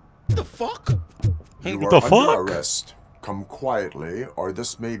 The fuck? You are under arrest. Come quietly, or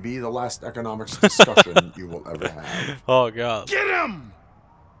this may be the last economics discussion you will ever have. Oh god. Get him!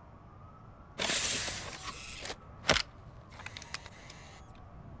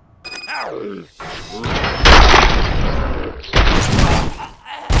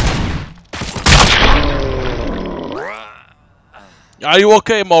 Are you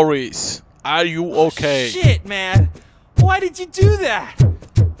okay, Maurice? Are you okay? Shit, man. Why did you do that?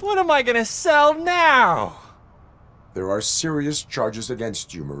 What am I gonna sell now? There are serious charges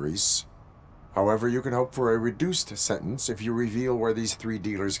against you, Maurice. However, you can hope for a reduced sentence if you reveal where these 3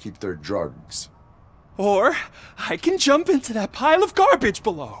 dealers keep their drugs. Or I can jump into that pile of garbage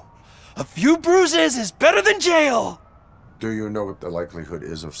below. A few bruises is better than jail. Do you know what the likelihood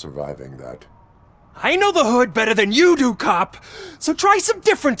is of surviving that? I know the hood better than you do, cop. So try some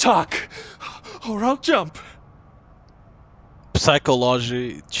different talk, or I'll jump.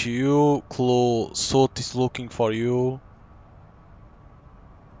 Psychology, Chiu, Clue, Soot is looking for you.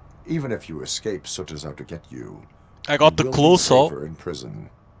 Even if you escape, Soot is out to get you. I got the clue, so. In prison.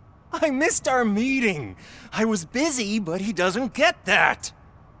 I missed our meeting. I was busy, but he doesn't get that.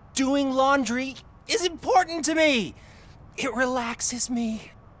 Doing laundry is important to me. It relaxes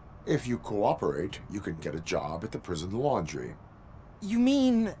me. If you cooperate, you can get a job at the prison laundry. You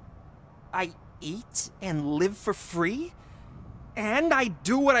mean I eat and live for free? And I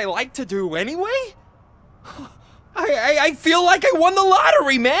do what I like to do anyway? I feel like I won the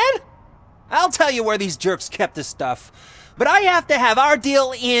lottery, man! I'll tell you where these jerks kept the stuff, but I have to have our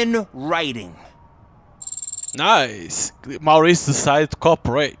deal in writing. Nice. Maurice decided to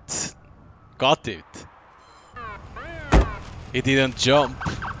cooperate. Got it. He didn't jump.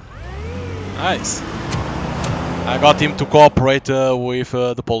 Nice. I got him to cooperate with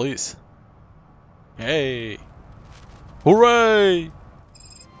the police. Hey. Hooray!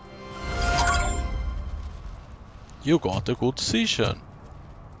 You got a good decision.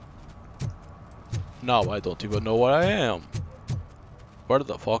 Now I don't even know where I am. Where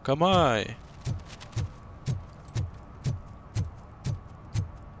the fuck am I?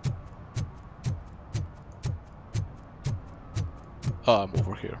 Oh, I'm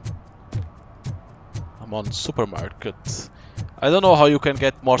over here. I'm on supermarket. I don't know how you can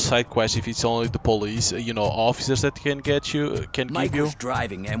get more side quests if it's only the police, you know, officers that can get you, Mike give you. was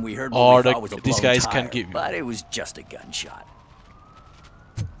driving and we heard Or what we thought was a these blown guys tire, can give you. but it was just a gunshot.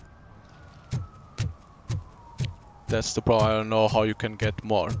 That's the problem. I don't know how you can get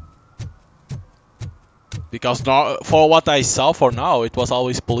more. Because now, for what I saw for now, it was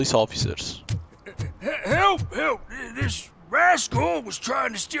always police officers. Help! Help! This rascal was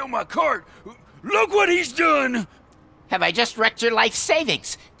trying to steal my cart. Look what he's done! Have I just wrecked your life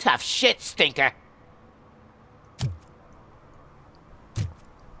savings? Tough shit, stinker.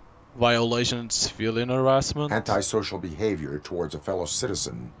 Violations, civilian harassment. Antisocial behavior towards a fellow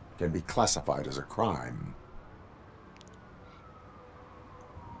citizen can be classified as a crime.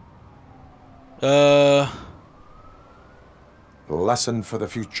 Lesson for the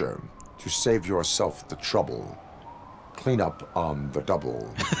future. To save yourself the trouble. Clean up on the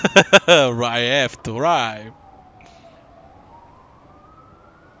double. I have to rhyme.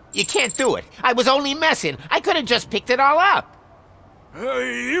 You can't do it. I was only messing. I could have just picked it all up.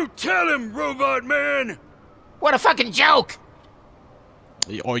 You tell him, Robot Man! What a fucking joke!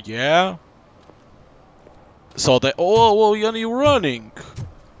 Oh yeah? So they... Oh, well, you're running.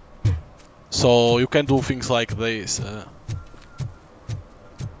 So you can do things like this.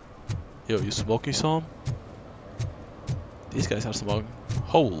 Yo, you smoking some? These guys are smoking.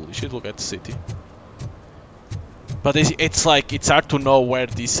 Holy shit, look at the city. But it's like, it's hard to know where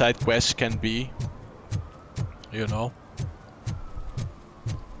these side quests can be. You know?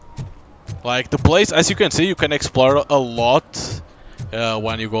 Like the place, as you can see, you can explore a lot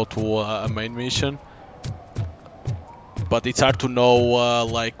when you go to a main mission. But it's hard to know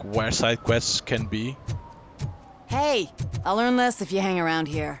like where side quests can be. Hey, I'll learn less if you hang around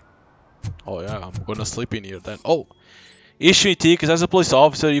here. Oh yeah, I'm gonna sleep in here then. Oh! Issuing tickets. As a police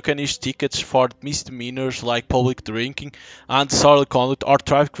officer, you can issue tickets for misdemeanors like public drinking, antisocial conduct, or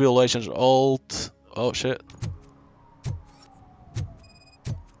traffic violations. Oh shit.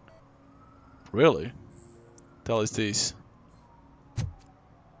 Really? Tell us this.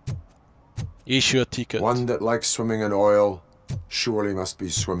 Issue a ticket. One that likes swimming in oil surely must be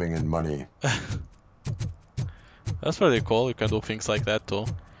swimming in money. That's pretty cool. You can do things like that too.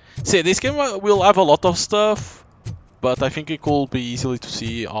 See, this game will have a lot of stuff, but I think it could be easily to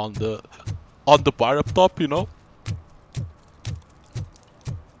see on the bar up top, you know,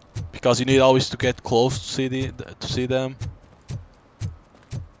 because you need always to get close to see them.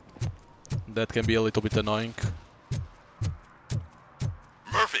 That can be a little bit annoying.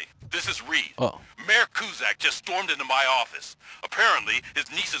 Murphy, this is Reed. Oh. Mayor Kuzak just stormed into my office. Apparently, his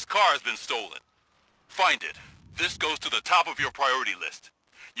niece's car has been stolen. Find it. This goes to the top of your priority list.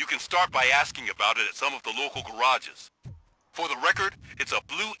 You can start by asking about it at some of the local garages. For the record, it's a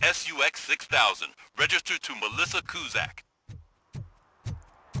blue SUX 6000, registered to Melissa Kuzak.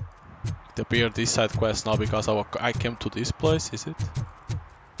 It appeared this side quest now because I came to this place, is it?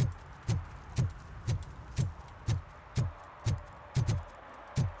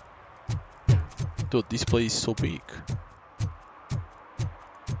 Dude, this place is so big.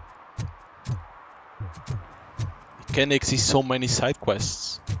 It can exist so many side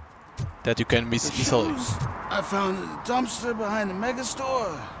quests that you can miss easily. I found in the dumpster behind the mega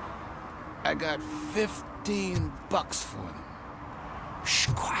store. I got $15 for them. Shh,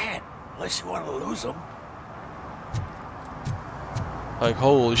 quiet. Unless you want to lose them. Like,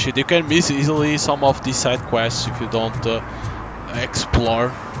 holy shit, you can miss easily some of these side quests if you don't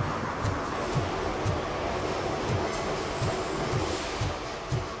explore.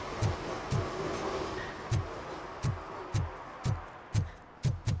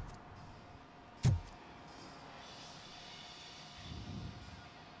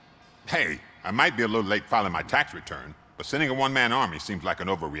 Hey, I might be a little late filing my tax return, but sending a one-man army seems like an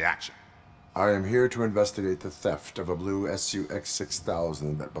overreaction. I am here to investigate the theft of a blue SUX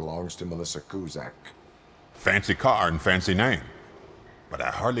 6000 that belongs to Melissa Kuzak. Fancy car and fancy name, but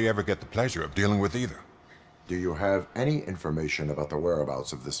I hardly ever get the pleasure of dealing with either. Do you have any information about the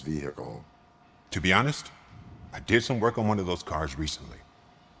whereabouts of this vehicle? To be honest, I did some work on one of those cars recently,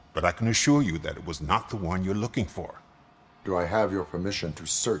 but I can assure you that it was not the one you're looking for. Do I have your permission to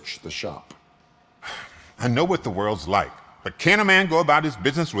search the shop? I know what the world's like, but can a man go about his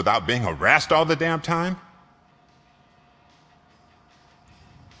business without being harassed all the damn time?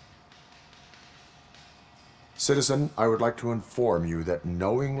 Citizen, I would like to inform you that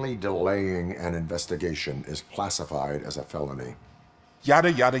knowingly delaying an investigation is classified as a felony.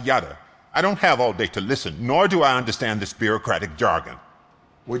 Yada, yada, yada. I don't have all day to listen, nor do I understand this bureaucratic jargon.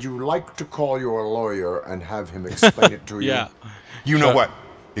 Would you like to call your lawyer and have him explain it to you? Yeah. You know what?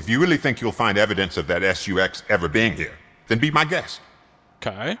 If you really think you'll find evidence of that SUX ever being here, then be my guest.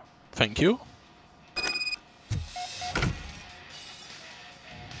 Okay, thank you.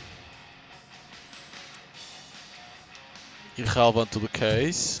 Irrelevant to the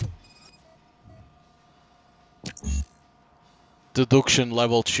case. Deduction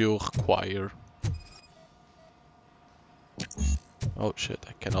level 2 required. Oh shit,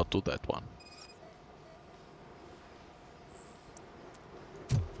 I cannot do that one.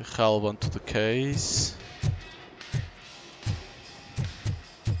 Relevant to the case.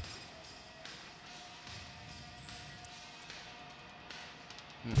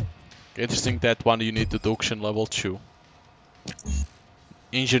 Interesting, that one you need deduction level 2.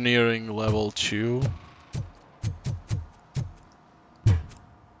 Engineering level 2.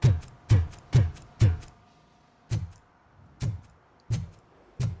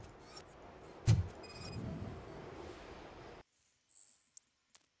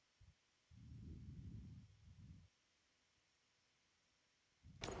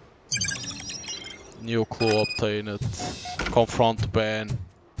 New clue obtained. Confront Ben.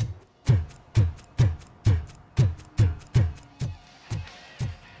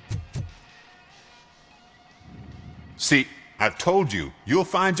 See, I've told you, you'll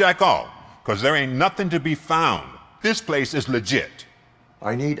find Jack all, because there ain't nothing to be found. This place is legit.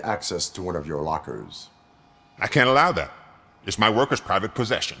 I need access to one of your lockers. I can't allow that. It's my workers' private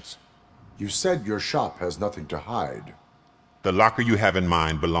possessions. You said your shop has nothing to hide. The locker you have in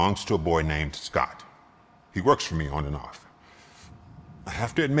mind belongs to a boy named Scott. He works for me on and off. I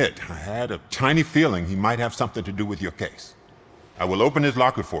have to admit, I had a tiny feeling he might have something to do with your case. I will open his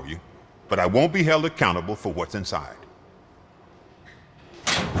locker for you, but I won't be held accountable for what's inside.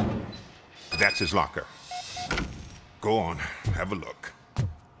 That's his locker. Go on, have a look.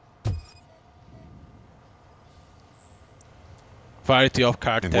 Variety of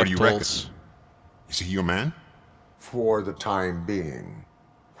card And what do you reckon? tools. Is he your man? For the time being.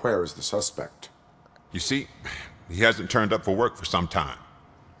 Where is the suspect? You see, he hasn't turned up for work for some time.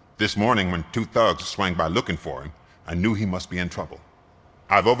 This morning, when 2 thugs swang by looking for him, I knew he must be in trouble.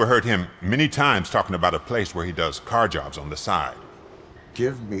 I've overheard him many times talking about a place where he does car jobs on the side.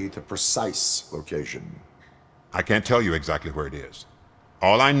 Give me the precise location. I can't tell you exactly where it is.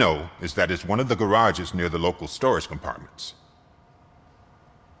 All I know is that it's one of the garages near the local storage compartments.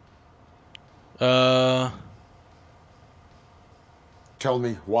 Tell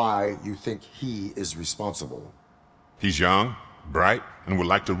me why you think he is responsible. He's young, bright, and would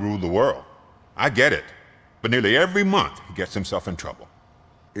like to rule the world. I get it. But nearly every month, he gets himself in trouble.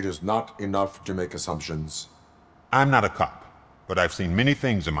 It is not enough to make assumptions. I'm not a cop, but I've seen many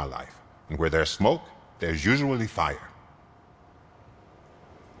things in my life. And where there's smoke, there's usually fire.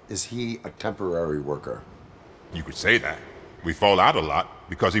 Is he a temporary worker? You could say that. We fall out a lot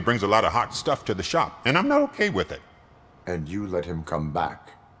because he brings a lot of hot stuff to the shop, and I'm not okay with it. And you let him come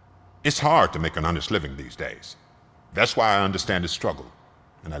back? It's hard to make an honest living these days. That's why I understand his struggle,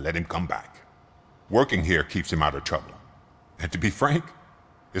 and I let him come back. Working here keeps him out of trouble. And to be frank,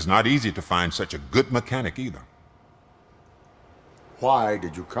 it's not easy to find such a good mechanic either. Why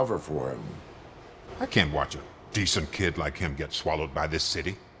did you cover for him? I can't watch a decent kid like him get swallowed by this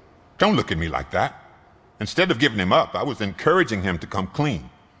city. Don't look at me like that. Instead of giving him up, I was encouraging him to come clean.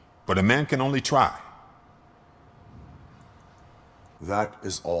 But a man can only try. That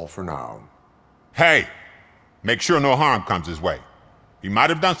is all for now. Hey! Make sure no harm comes his way. He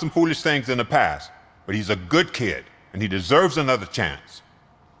might have done some foolish things in the past, but he's a good kid, and he deserves another chance.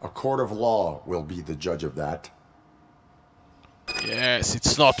 A court of law will be the judge of that. Yes,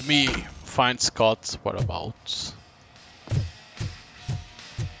 it's not me. Find Scott's whereabouts.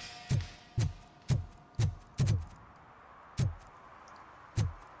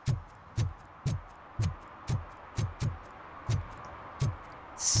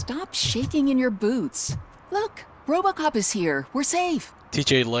 Stop shaking in your boots. Look, RoboCop is here. We're safe.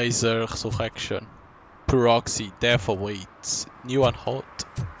 TJ Laser Resurrection. Proxy, Death Awaits. New and hot.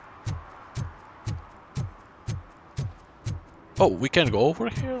 Oh, we can go over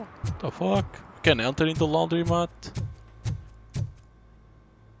here? The fuck? We can enter in the laundromat?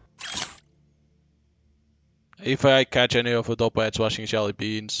 If I catch any of the dopeheads washing jelly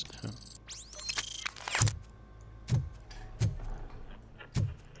beans.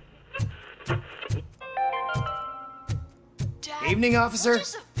 Evening, officer. What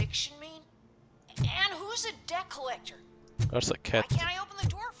does eviction mean? And who's a debt collector? There's a cat. Why can't I open the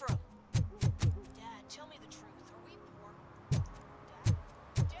door for him? Dad, tell me the truth. Are we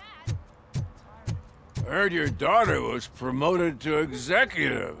poor? I heard your daughter was promoted to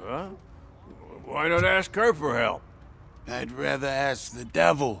executive, huh? Why not ask her for help? I'd rather ask the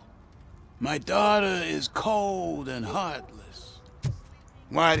devil. My daughter is cold and heartless.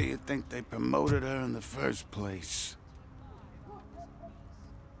 Why do you think they promoted her in the first place?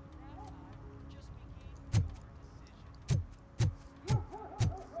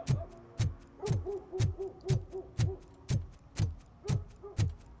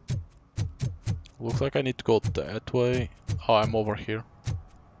 Looks like I need to go that way. Oh, I'm over here.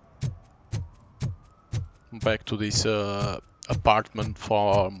 Back to this apartment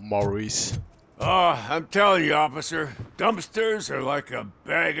for Maurice. Oh, I'm telling you, officer, dumpsters are like a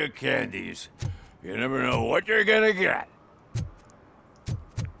bag of candies. You never know what you're gonna get.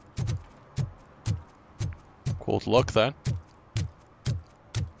 Good luck then.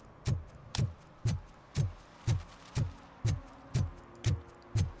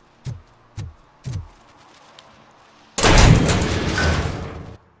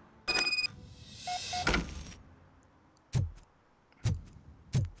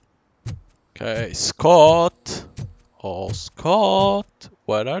 Okay, Scott. Oh, Scott,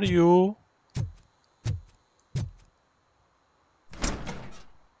 where are you?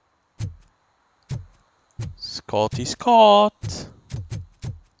 Scotty Scott.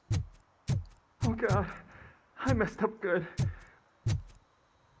 Oh God, I messed up good.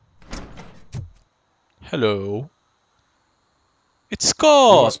 Hello. It's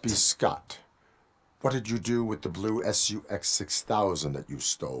Scott. You must be Scott. What did you do with the blue SUX 6000 that you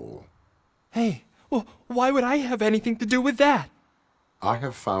stole? Hey, well, why would I have anything to do with that? I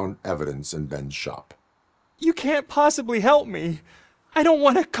have found evidence in Ben's shop. You can't possibly help me. I don't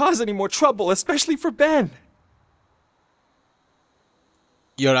want to cause any more trouble, especially for Ben.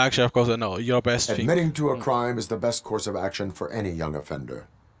 You're actually, of course, no, your best thing. Admitting to a crime is the best course of action for any young offender.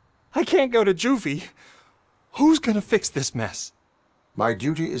 I can't go to juvie. Who's gonna fix this mess? My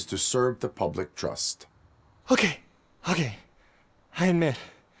duty is to serve the public trust. Okay. I admit.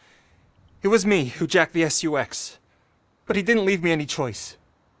 It was me who jacked the SUX. But he didn't leave me any choice.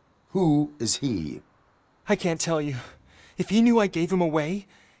 Who is he? I can't tell you. If he knew I gave him away,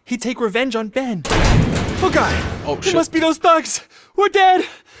 he'd take revenge on Ben. Oh God! Oh shit! It must be those thugs! We're dead!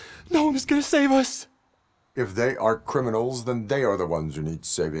 No one is gonna save us. If they are criminals, then they are the ones who need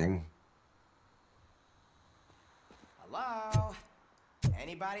saving. Hello?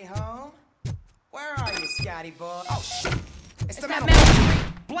 Anybody home? Where are you, Scotty boy? Oh shit! It's the metal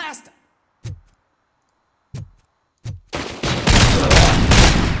tree! Blast him!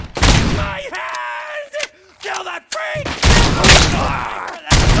 My hand! Kill that freak!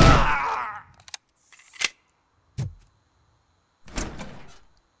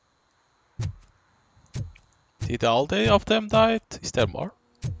 Did all of them died? Is there more?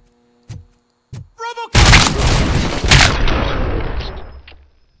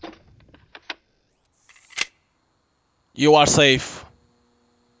 You are safe.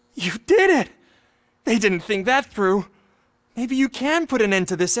 You did it! They didn't think that through. Maybe you can put an end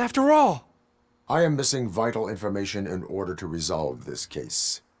to this after all. I am missing vital information in order to resolve this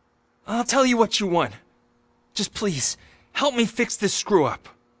case. I'll tell you what you want. Just please, help me fix this screw-up.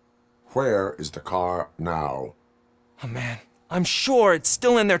 Where is the car now? Oh man, I'm sure it's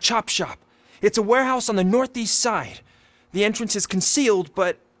still in their chop shop. It's a warehouse on the northeast side. The entrance is concealed,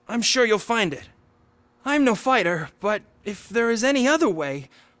 but I'm sure you'll find it. I'm no fighter, but if there is any other way,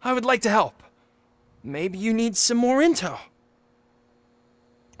 I would like to help. Maybe you need some more intel.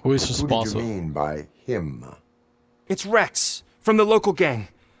 Who is responsible? Who do you mean by him? It's Rex, from the local gang.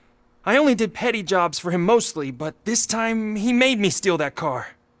 I only did petty jobs for him mostly, but this time he made me steal that car.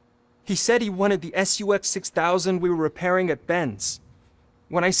 He said he wanted the SUX 6000 we were repairing at Ben's.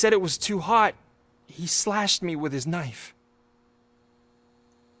 When I said it was too hot, he slashed me with his knife.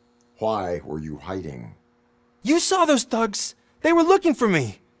 Why were you hiding? You saw those thugs! They were looking for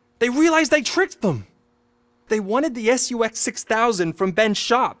me! They realized I tricked them! They wanted the SUX 6000 from Ben's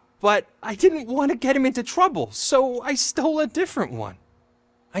shop, but I didn't want to get him into trouble, so I stole a different one.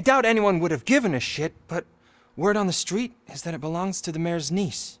 I doubt anyone would have given a shit, but word on the street is that it belongs to the mayor's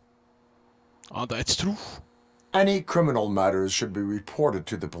niece. Oh, that's true. Any criminal matters should be reported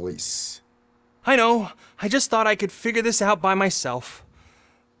to the police. I know. I just thought I could figure this out by myself.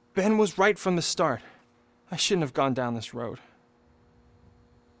 Ben was right from the start. I shouldn't have gone down this road.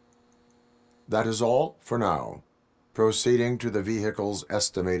 That is all for now. Proceeding to the vehicle's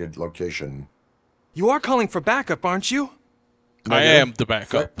estimated location. You are calling for backup, aren't you? I am the backup.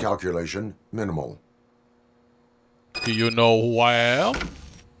 Threat calculation minimal. Do you know who I am?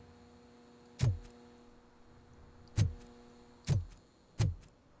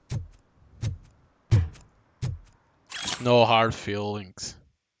 No hard feelings.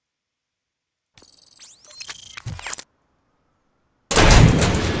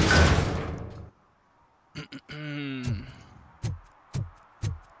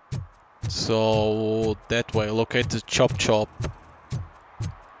 So that way, locate the chop chop.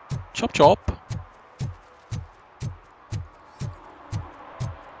 Chop chop.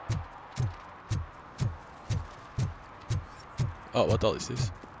 Oh, what the hell is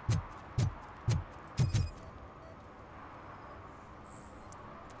this?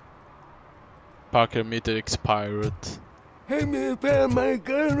 Parker meter expired. Hey, me found my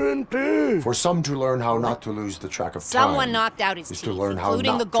guarantee. For some to learn how not to lose the track of time. Someone knocked out his is teeth, to learn how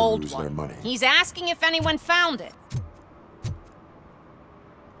including not the gold to lose one. their money. He's asking if anyone found it.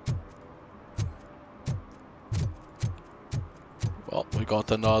 Well, we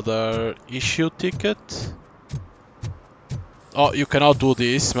got another issue ticket. Oh, you cannot do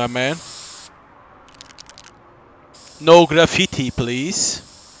this, my man. No graffiti, please.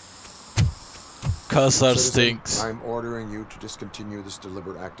 Cussar stinks. I'm ordering you to discontinue this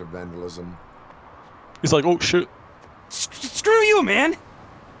deliberate act of vandalism. He's like, oh shit. Screw you, man!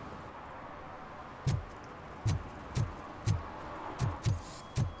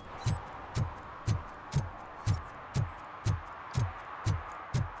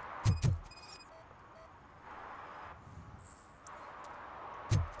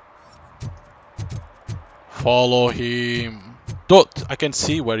 Follow him. Dude, I can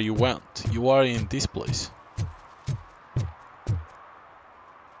see where you went. You are in this place.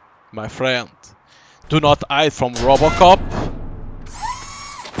 My friend, do not hide from RoboCop.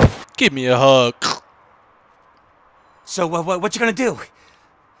 Give me a hug. So, what you gonna do?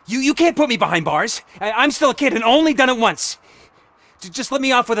 You can't put me behind bars. I'm still a kid and only done it once. Just let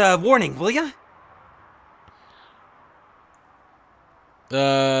me off with a warning, will ya?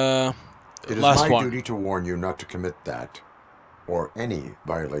 It is last my one. duty to warn you not to commit that, or any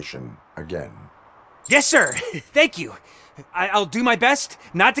violation, again. Yes, sir. Thank you. I'll do my best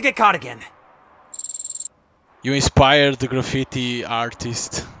not to get caught again. You inspired the graffiti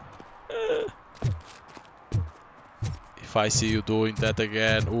artist. If I see you doing that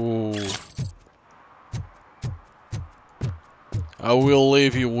again, ooh. I will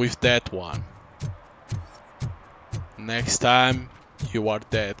leave you with that one. Next time, you are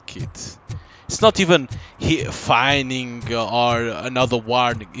dead, kid. It's not even fining or another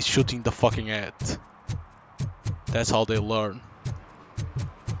warning, it's shooting the fucking head. That's how they learn.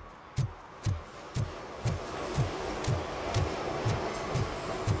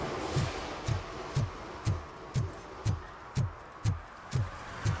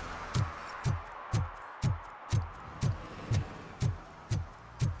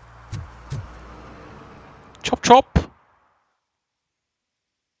 Chop chop!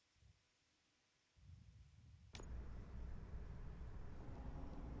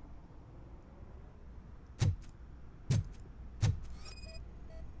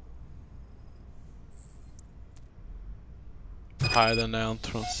 Hide an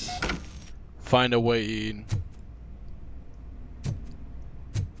entrance. Find a way in.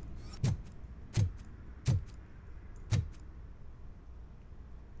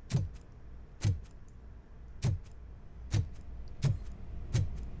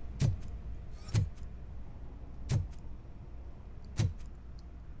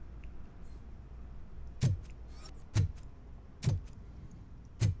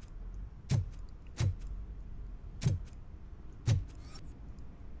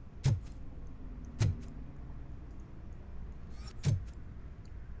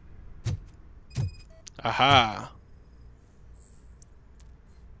 Aha!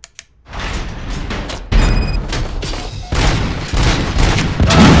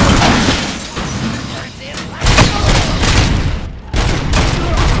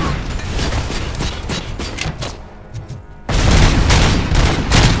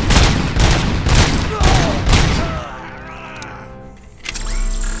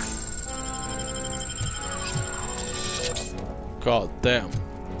 God damn.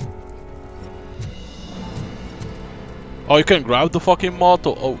 Oh, you can grab the fucking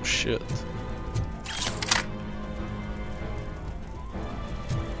motor? Oh shit.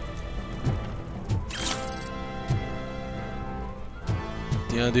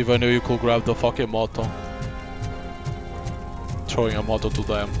 Didn't even know you could grab the fucking motor. Throwing a motor to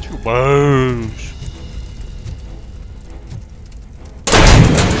them. Boosh!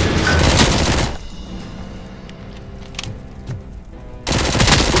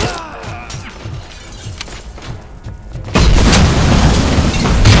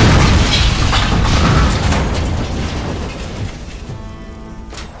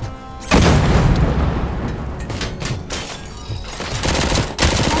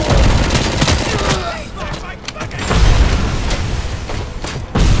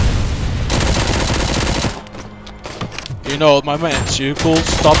 You know, my man, you could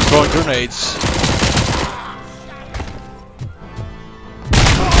stop throwing grenades.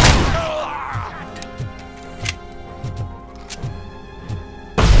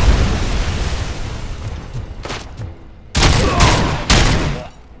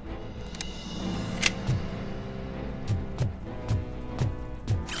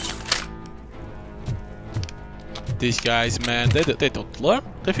 These guys, man, they don't learn.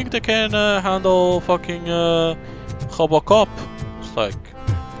 They think they can handle fucking RoboCop. It's like,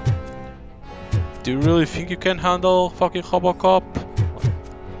 do you really think you can handle fucking RoboCop?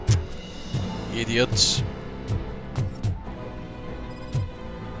 Idiots.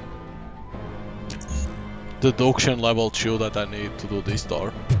 Deduction level 2 that I need to do this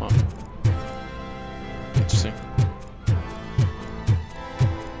door. Huh. Interesting.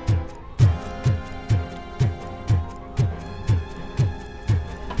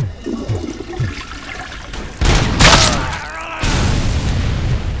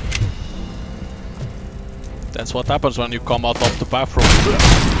 That's what happens when you come out of the bathroom.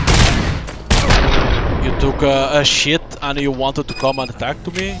 You took a shit and you wanted to come and attack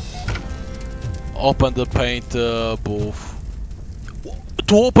to me? Open the paint booth.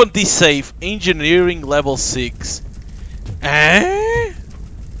 To open this safe, engineering level 6. Eh?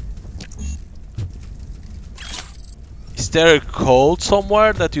 Is there a code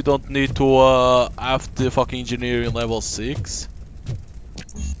somewhere that you don't need to have the fucking engineering level 6?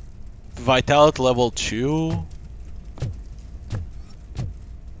 Vitality level 2.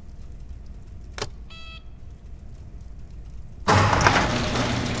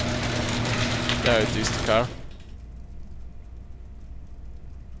 There it is, the car.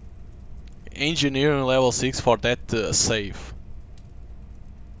 Engineering level 6 for that save.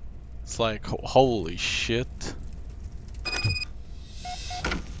 It's like, holy shit.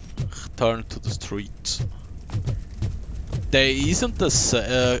 Return to the street. There isn't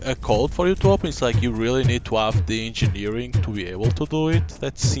a code for you to open. It's like you really need to have the engineering to be able to do it.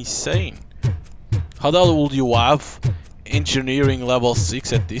 That's insane. How the hell would you have engineering level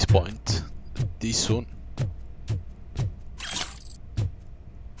 6 at this point? This soon?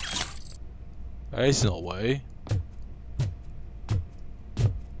 There is no way.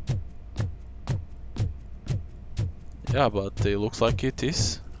 Yeah, but it looks like it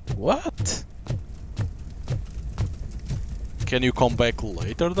is. What? Can you come back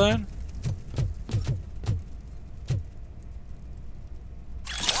later then?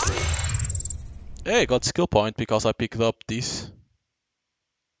 Hey, I got skill point because I picked up this.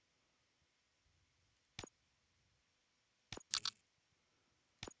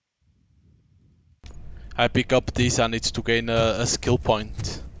 I pick up this and it's to gain a skill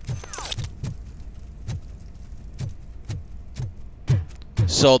point.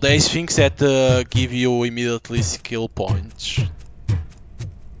 So there's things that give you immediately skill points.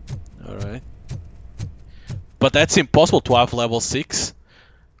 Alright. But that's impossible to have level 6.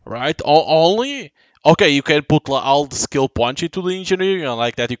 Right? Only... Okay, you can put all the skill points into the engineering and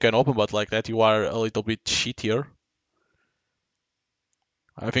like that you can open, but like that you are a little bit shittier.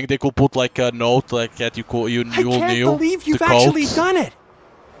 I think they could put like a note like that you I can't believe you've actually done it!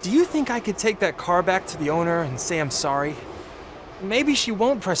 Do you think I could take that car back to the owner and say I'm sorry? Maybe she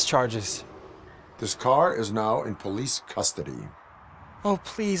won't press charges. This car is now in police custody. Oh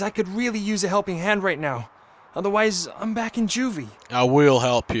please, I could really use a helping hand right now. Otherwise, I'm back in juvie. I will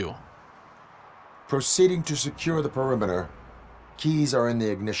help you. Proceeding to secure the perimeter. Keys are in the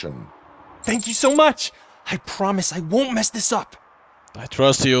ignition. Thank you so much! I promise I won't mess this up. I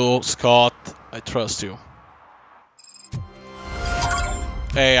trust you, Scott. I trust you.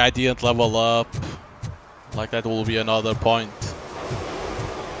 Hey, I didn't level up. Like that will be another point.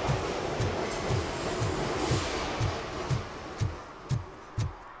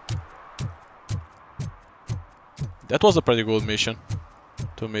 That was a pretty good mission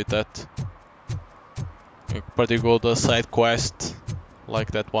to meet that. A pretty good side quest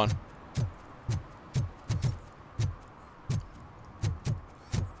like that one.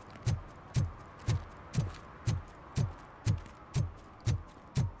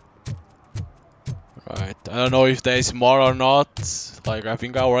 Right, I don't know if there's more or not. Like, I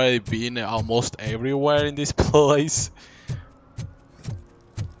think I've already been almost everywhere in this place.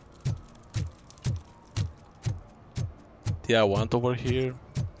 Yeah, I went over here.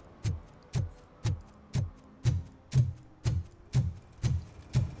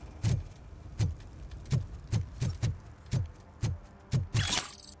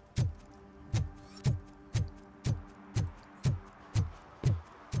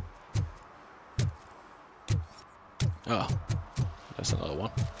 Oh, that's another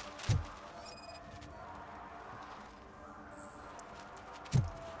one.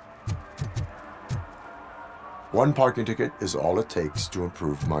 One parking ticket is all it takes to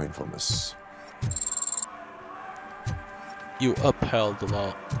improve mindfulness. You upheld the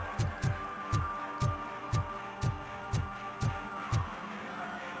law.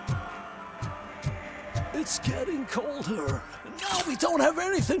 It's getting colder, and now we don't have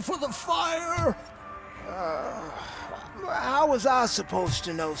anything for the fire. How was I supposed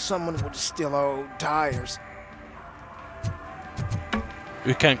to know someone would steal our old tires?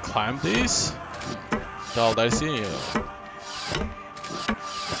 We can climb this? No, that's here.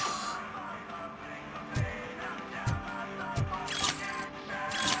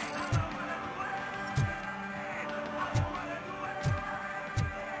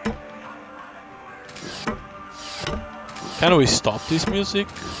 Can we stop this music?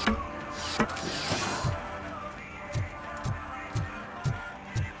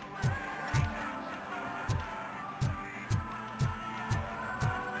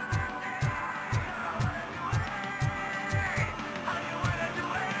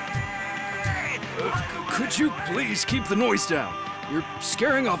 Could you please keep the noise down? You're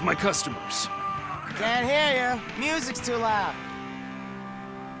scaring off my customers. Can't hear you. Music's too loud.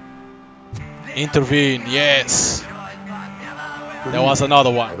 Intervene, yes. There was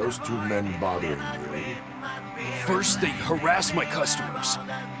another one. Are those two men bothering you? First, they harass my customers.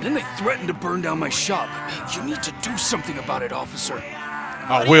 Then they threaten to burn down my shop. You need to do something about it, officer.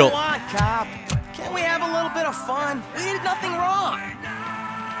 I will. What do you want, cop? Can't we have a little bit of fun? We did nothing wrong.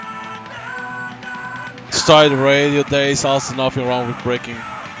 Started radio, there is also nothing wrong with breaking.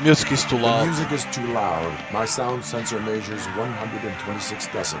 Music is too loud. The music is too loud. My sound sensor measures 126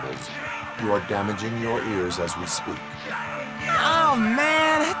 decibels. You are damaging your ears as we speak. Oh,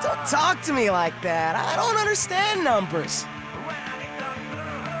 man, don't talk to me like that. I don't understand numbers.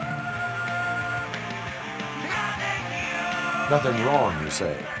 Nothing wrong, you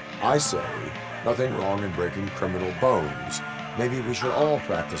say. I say, nothing wrong in breaking criminal bones. Maybe we should all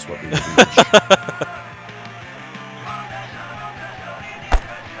practice what we preach.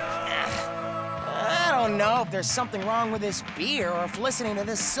 I don't know if there's something wrong with this beer or if listening to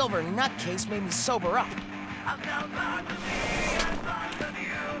this silver nutcase made me sober up.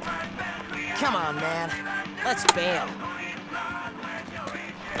 Come on, man. Let's bail.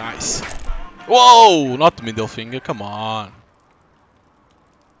 Nice. Whoa! Not the middle finger, come on.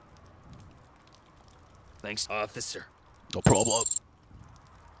 Thanks, officer. No problem.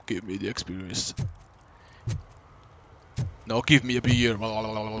 Give me the experience. No, give me a beer.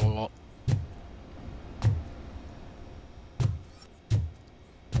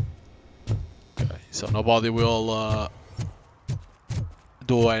 Okay, so nobody will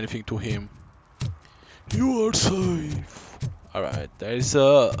do anything to him. You are safe. Alright, there is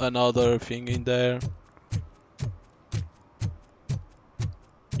another thing in there.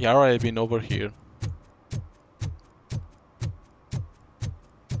 Yeah, already been over here.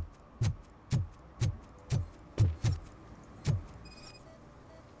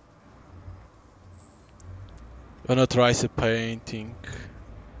 Unauthorized painting.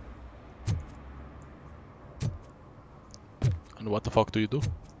 And what the fuck do you do?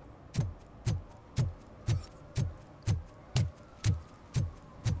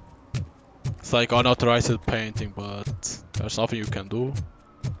 It's like unauthorized painting, but there's nothing you can do.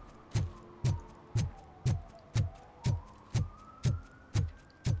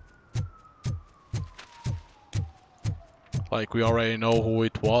 Like we already know who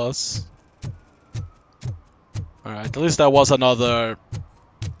it was. Alright, at least that was another,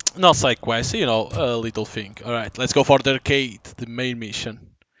 not side quest, you know, a little thing. Alright, let's go for the arcade, the main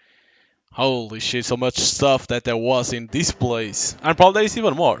mission. Holy shit, so much stuff that there was in this place. And probably there's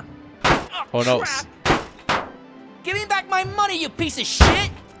even more. Who knows? Give me back my money, you piece of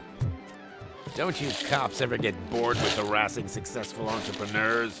shit! Don't you cops ever get bored with harassing successful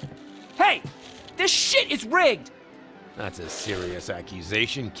entrepreneurs? Hey! This shit is rigged! That's a serious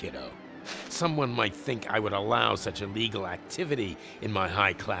accusation, kiddo. Someone might think I would allow such illegal activity in my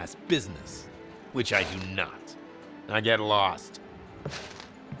high-class business, which I do not. I get lost.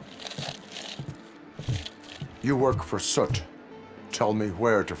 You work for Soot. Tell me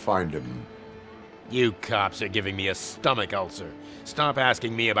where to find him. You cops are giving me a stomach ulcer. Stop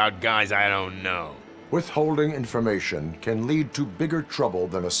asking me about guys I don't know. Withholding information can lead to bigger trouble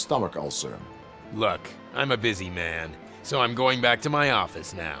than a stomach ulcer. Look, I'm a busy man, so I'm going back to my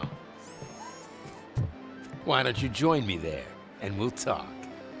office now. Why don't you join me there, and we'll talk.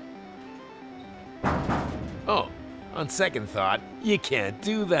 Oh, on second thought, you can't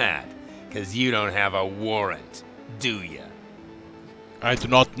do that, because you don't have a warrant, do ya? I do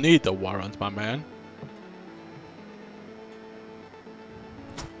not need a warrant, my man.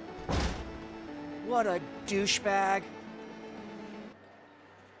 What a douchebag.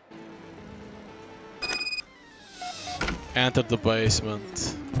 Enter the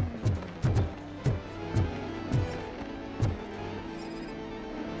basement.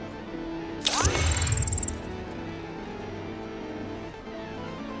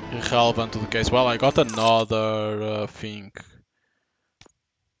 Irrelevant to the case. Well, I got another thing.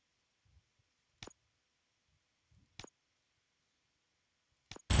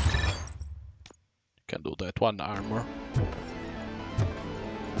 Can do that one armor.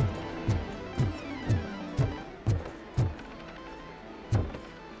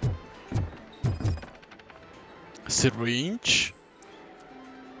 Syringe.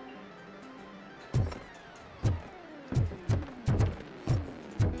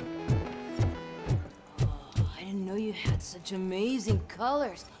 I didn't know you had such amazing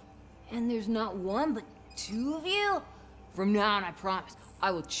colors. And there's not one, but two of you? From now on, I promise,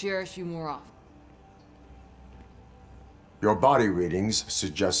 I will cherish you more often. Your body readings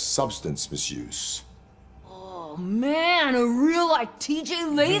suggest substance misuse. Oh man, a real like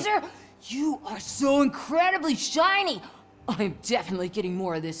TJ Laser? You are so incredibly shiny! I'm definitely getting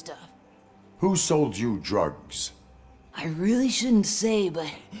more of this stuff. Who sold you drugs? I really shouldn't say,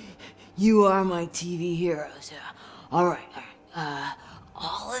 but you are my TV heroes. Alright.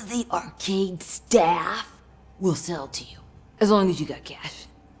 All of the arcade staff will sell to you, as long as you got cash.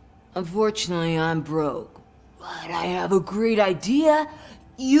 Unfortunately, I'm broke, but I have a great idea.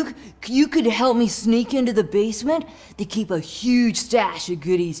 You could help me sneak into the basement. They keep a huge stash of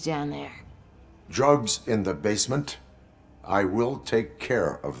goodies down there. Drugs in the basement? I will take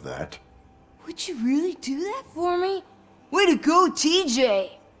care of that. Would you really do that for me? Way to go, TJ!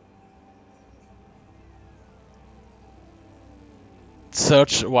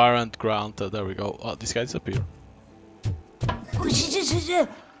 Search warrant granted. There we go. Oh, this guy disappeared.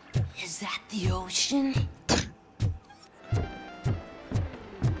 Is that the ocean?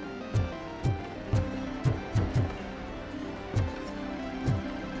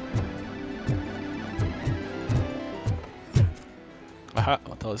 Aha,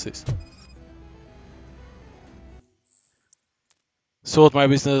 what the hell is this? Sold my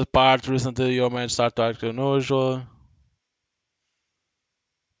business part recently, your man started to act unusual.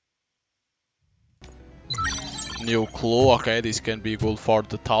 New clue, okay, this can be good for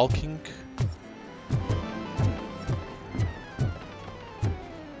the talking.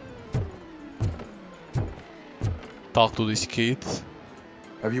 Talk to this kid.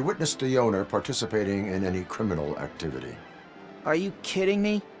 Have you witnessed the owner participating in any criminal activity? Are you kidding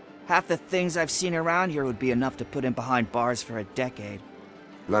me? Half the things I've seen around here would be enough to put him behind bars for a decade.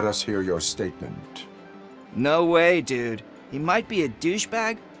 Let us hear your statement. No way, dude. He might be a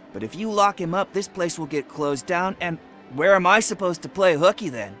douchebag, but if you lock him up, this place will get closed down, and where am I supposed to play hooky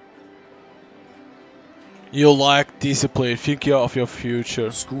then? You lack discipline, think of your future.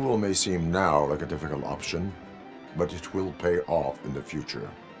 School may seem now like a difficult option, but it will pay off in the future.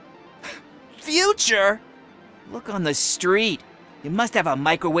 Future? Look on the street. You must have a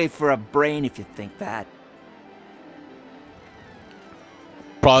microwave for a brain if you think that.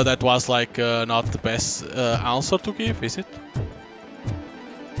 Probably that was like not the best answer to give, is it?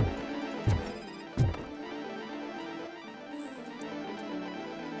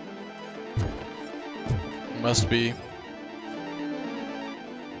 Must be.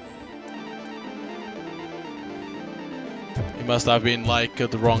 It must have been like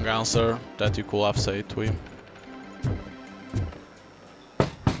the wrong answer that you could have said to him.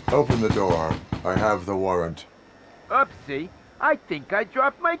 Open the door. I have the warrant. Oopsie. I think I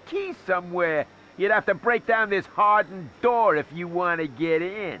dropped my key somewhere. You'd have to break down this hardened door if you want to get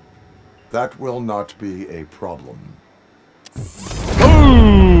in. That will not be a problem.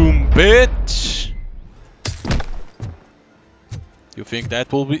 Boom, bitch! You think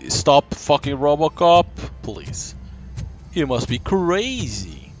that will be stop fucking RoboCop? Please. You must be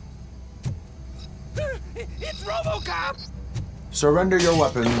crazy. It's RoboCop! Surrender your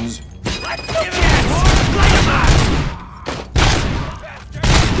weapons. Let's give it a light 'em up!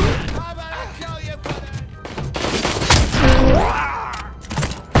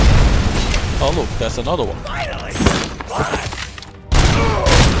 Oh look, that's another one. Finally!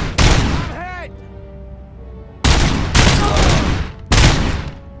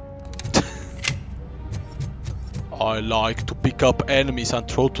 I like to pick up enemies and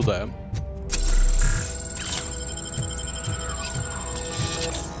throw to them.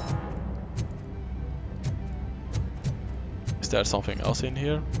 Is there something else in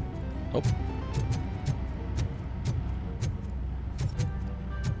here? Nope.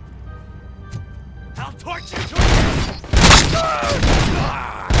 I'll torture you to death!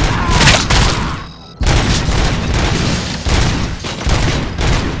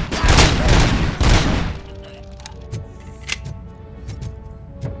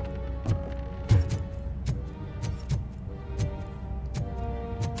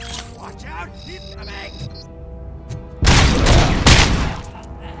 Watch out! He's coming!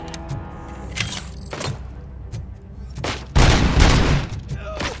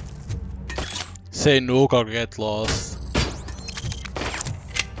 Say nuke or get lost.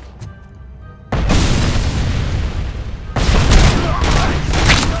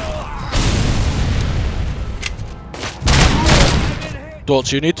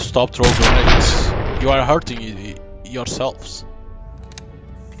 Dodge, you need to stop throwing grenades. You are hurting yourselves.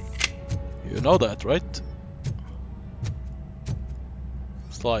 You know that, right?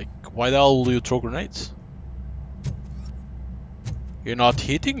 It's like, why the hell will you throw grenades? You're not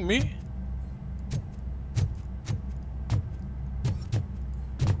hitting me?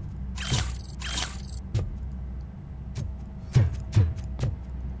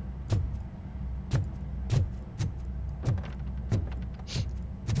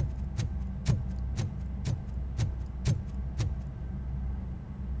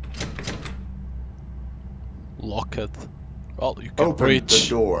 Lock it. Well, you can Open breach. the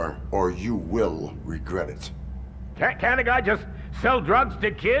door, or you will regret it. Can't a guy just sell drugs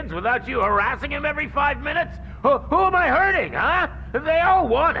to kids without you harassing him every 5 minutes? Who am I hurting, huh? They all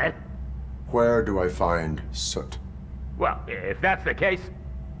want it. Where do I find Soot? Well, if that's the case,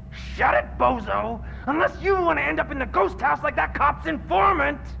 shut it, bozo! Unless you want to end up in the ghost house like that cop's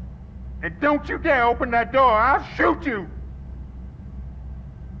informant! And don't you dare open that door, I'll shoot you!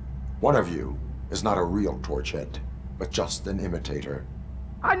 One of you is not a real Torchhead, but just an imitator.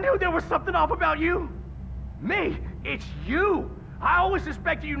 I knew there was something off about you! Me? It's you! I always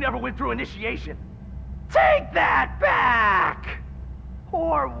suspected you never went through initiation. Take that back!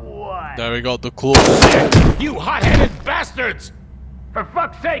 Or what? There we go, the clue. You hot-headed bastards! For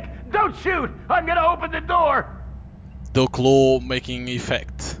fuck's sake, don't shoot! I'm gonna open the door! The clue making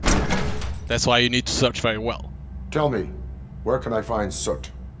effect. That's why you need to search very well. Tell me, where can I find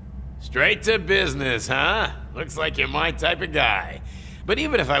Soot? Straight to business, huh? Looks like you're my type of guy. But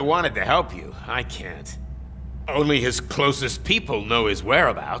even if I wanted to help you, I can't. Only his closest people know his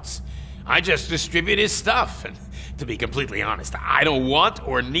whereabouts. I just distribute his stuff, and to be completely honest, I don't want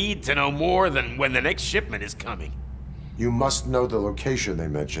or need to know more than when the next shipment is coming. You must know the location they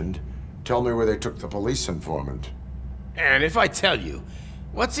mentioned. Tell me where they took the police informant. And if I tell you,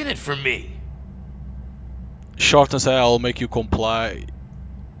 what's in it for me? Short and say I'll make you comply.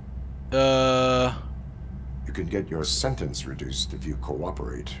 You can get your sentence reduced if you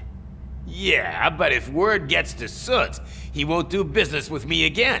cooperate. Yeah, but if word gets to Soot, he won't do business with me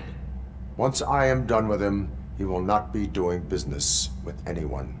again. Once I am done with him, he will not be doing business with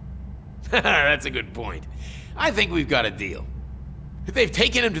anyone. That's a good point. I think we've got a deal. They've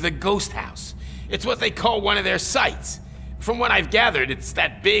taken him to the ghost house. It's what they call one of their sites. From what I've gathered, it's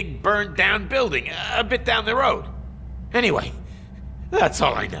that big, burned-down building, a bit down the road. Anyway, that's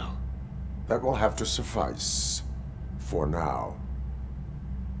all I know. That will have to suffice. For now.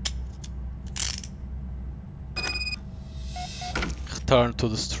 Return to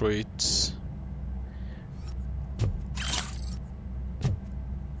the streets.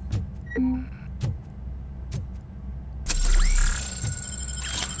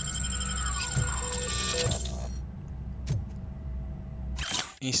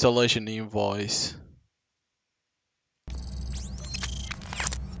 Installation invoice.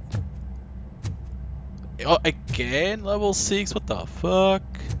 Oh, again? Level 6? What the fuck?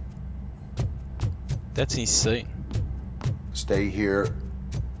 That's insane. Stay here.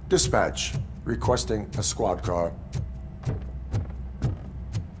 Dispatch. Requesting a squad car.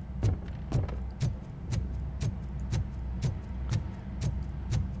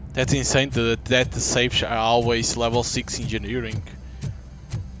 That's insane that the safes are always level 6 engineering.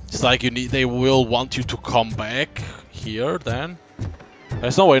 It's like they will want you to come back here then.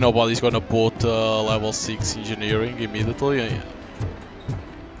 There's no way nobody's gonna put level 6 engineering immediately.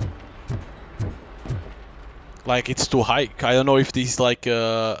 Like, it's too high. I don't know if this is like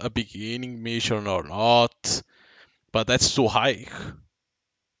a beginning mission or not, but that's too high.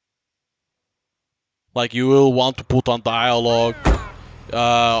 Like, you will want to put on dialogue,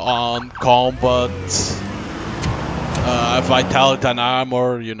 on combat, vitality and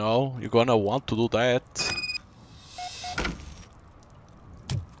armor, you know. You're gonna want to do that.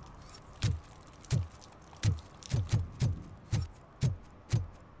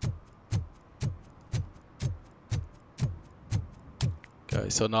 Okay,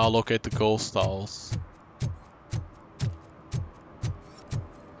 so now look at the ghost house.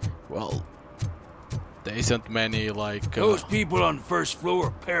 Well, there isn't many like... Those people on the first floor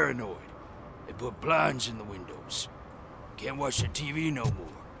are paranoid. They put blinds in the windows. Can't watch the TV no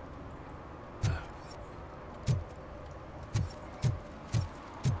more.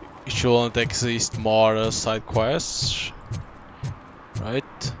 It shouldn't exist more side quests,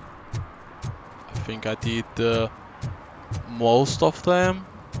 right? I think I did most of them.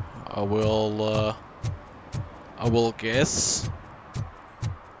 I will guess.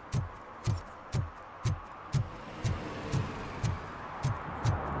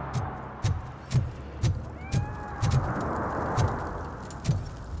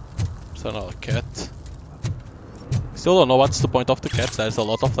 It's another cat. Still don't know what's the point of the cats. There's a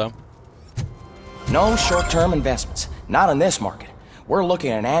lot of them. No short-term investments. Not in this market. We're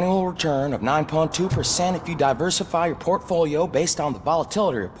looking at an annual return of 9.2% if you diversify your portfolio based on the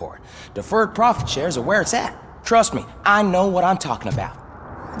volatility report. Deferred profit shares are where it's at. Trust me, I know what I'm talking about.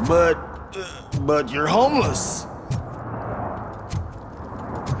 But you're homeless.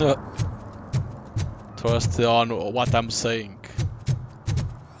 Trust on what I'm saying.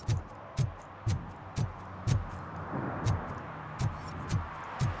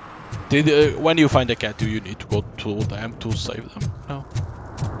 When you find a cat, do you need to go to them to save them? No.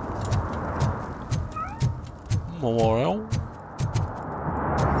 Memorial.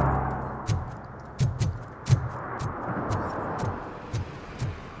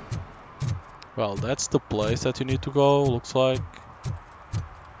 Well, that's the place that you need to go, looks like.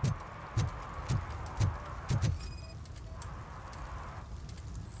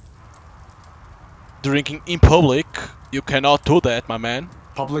 Drinking in public, you cannot do that, my man.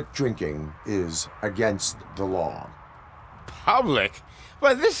 Public drinking is against the law. Public?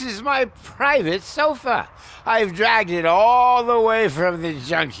 But this is my private sofa. I've dragged it all the way from the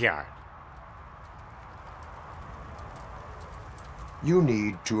junkyard. You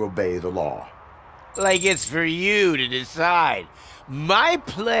need to obey the law. Like it's for you to decide. My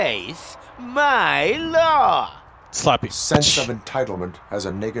place, my law. Slappy. Sense of entitlement has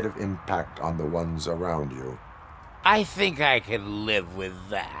a negative impact on the ones around you. I think I can live with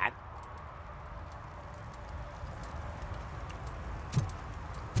that.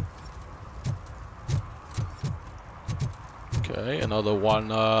 Okay, another one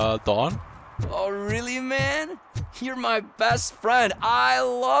done. Oh, really, man? You're my best friend. I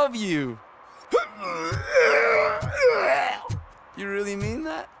love you. You really mean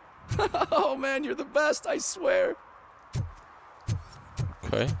that? Oh, man, you're the best, I swear.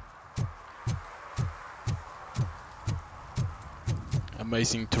 Okay.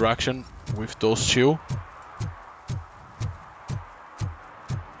 Amazing interaction with those two.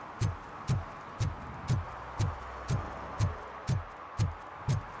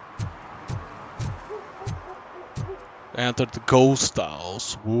 Enter the ghost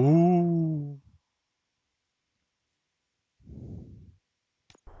house. Woo!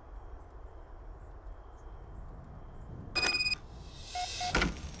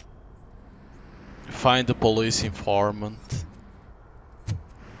 Find the police informant.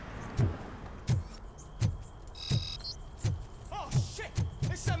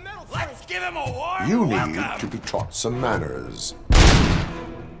 Let's give him a warm You welcome. need to be taught some manners.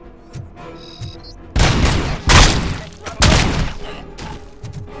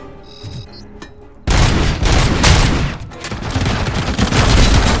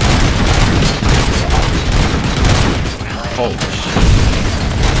 Holy shit.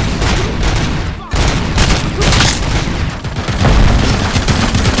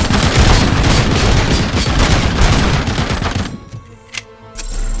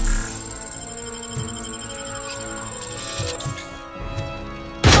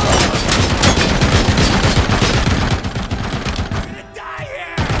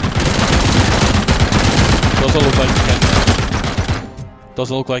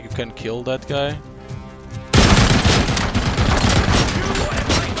 Doesn't look like you can kill that guy.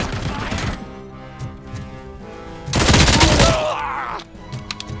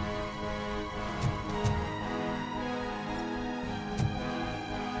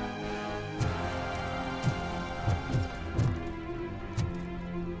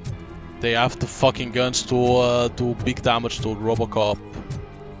 They have the fucking guns to do big damage to RoboCop.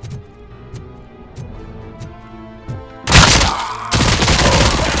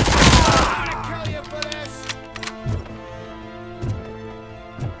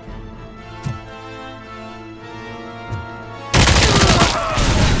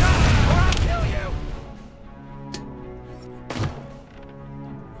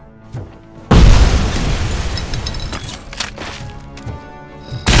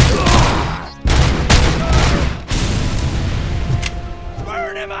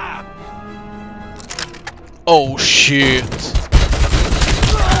 Oh shit!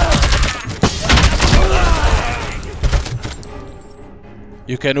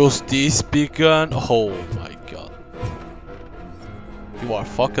 You can use this big gun? Oh my god. You are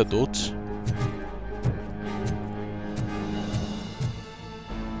fucker, dude.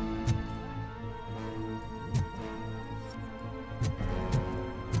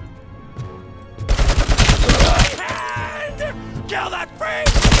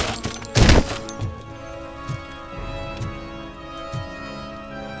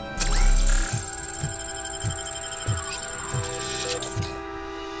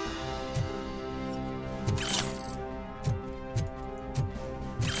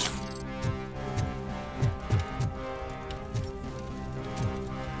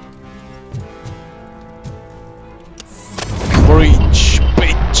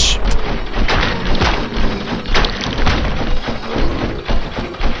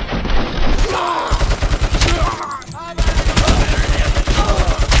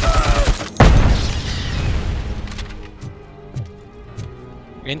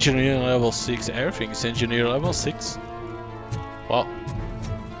 Engineering level 6, everything is engineer level 6. Wow.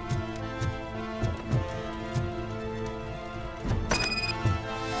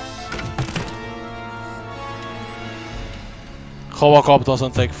 RoboCop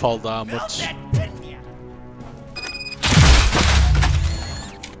doesn't take fall damage.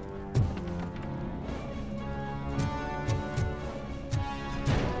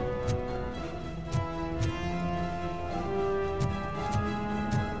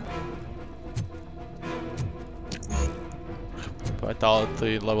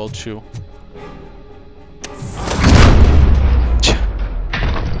 Vitality level 2.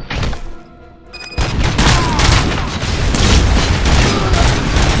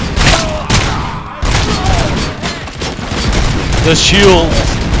 The shield!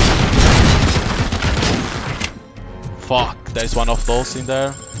 Fuck, there's one of those in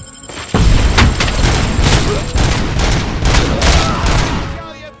there.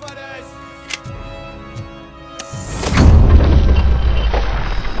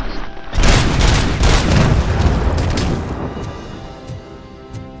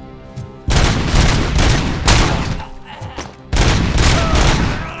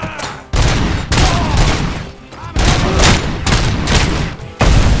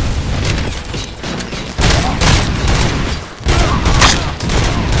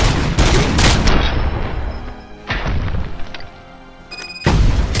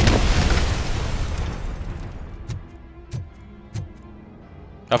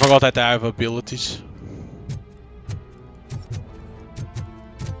 I forgot that I have abilities.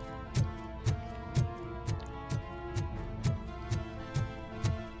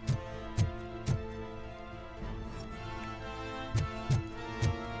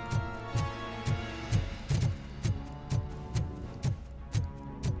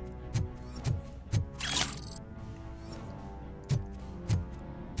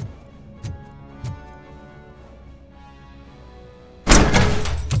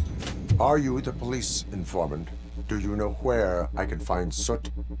 Are you the police informant? Do you know where I can find Soot?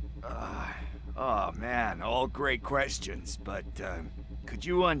 Oh man, all great questions, but could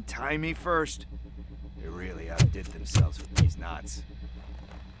you untie me first? They really outdid themselves with these knots.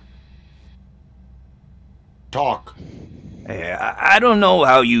 Talk. Hey, I don't know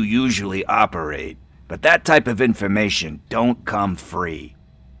how you usually operate, but that type of information don't come free.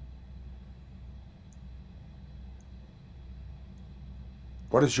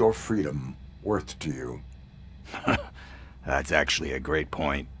 What is your freedom worth to you? That's actually a great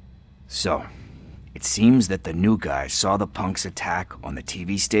point. So, it seems that the new guy saw the punks attack on the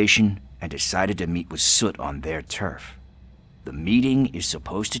TV station and decided to meet with Soot on their turf. The meeting is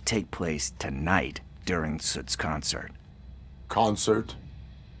supposed to take place tonight during Soot's concert. Concert?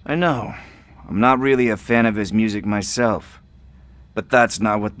 I know. I'm not really a fan of his music myself. But that's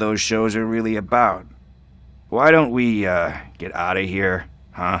not what those shows are really about. Why don't we, get out of here?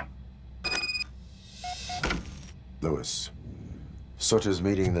 Huh? Lewis, Soot is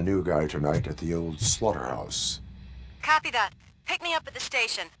meeting the new guy tonight at the old slaughterhouse. Copy that. Pick me up at the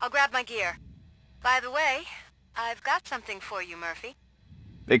station. I'll grab my gear. By the way, I've got something for you, Murphy.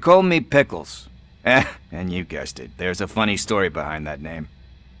 They call me Pickles. And you guessed it. There's a funny story behind that name.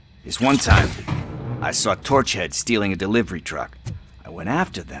 This one time, I saw Torchhead stealing a delivery truck. I went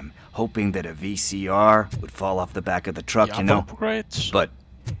after them, hoping that a VCR would fall off the back of the truck, you know? But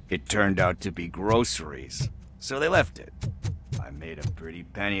it turned out to be groceries. So they left it. I made a pretty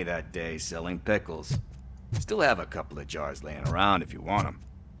penny that day selling pickles. Still have a couple of jars laying around if you want them.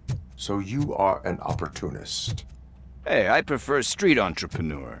 So you are an opportunist? Hey, I prefer street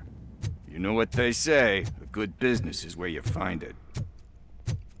entrepreneur. You know what they say, a good business is where you find it.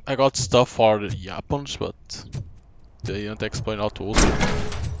 I got stuff for the Japans, but they didn't explain how to use it.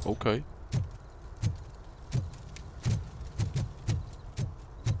 Okay.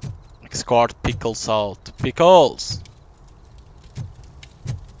 Escort Pickles out. Pickles!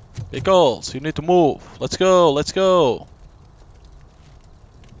 Pickles, you need to move. Let's go, let's go.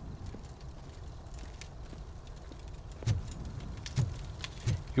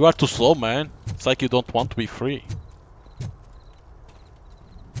 You are too slow, man. It's like you don't want to be free.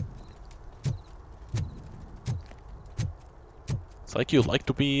 It's like you like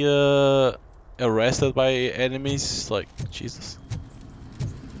to be arrested by enemies. Like, Jesus.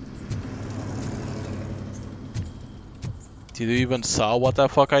 Did you even saw what the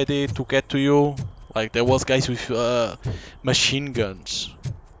fuck I did to get to you? Like, there was guys with machine guns.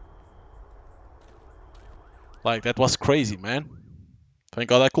 Like, that was crazy, man. Thank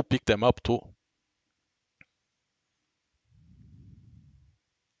God I could pick them up too.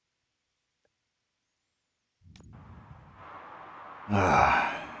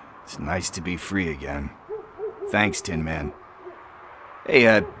 nice to be free again. Thanks, Tin Man.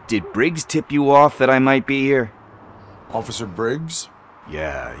 Hey, did Briggs tip you off that I might be here? Officer Briggs?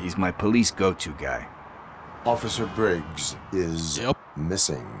 Yeah, he's my police go-to guy. Officer Briggs is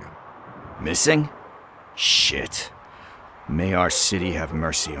missing. Missing? Shit. May our city have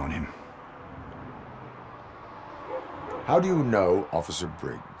mercy on him. How do you know Officer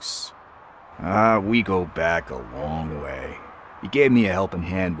Briggs? We go back a long way. He gave me a helping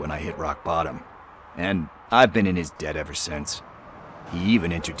hand when I hit rock bottom, and I've been in his debt ever since. He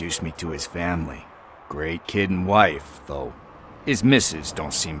even introduced me to his family. Great kid and wife, though his missus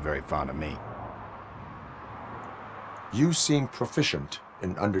don't seem very fond of me. You seem proficient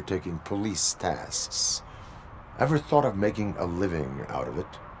in undertaking police tasks. Ever thought of making a living out of it?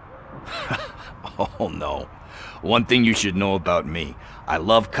 Oh no. One thing you should know about me. I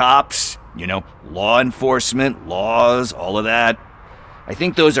love cops, you know, law enforcement, laws, all of that. I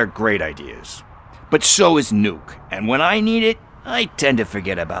think those are great ideas. But so is Nuke, and when I need it, I tend to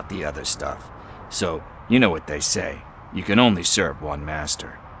forget about the other stuff. So, you know what they say. You can only serve one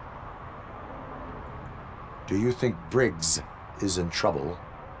master. Do you think Briggs is in trouble?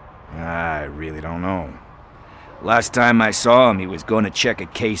 I really don't know. Last time I saw him, he was going to check a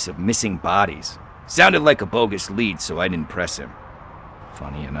case of missing bodies. Sounded like a bogus lead, so I didn't press him.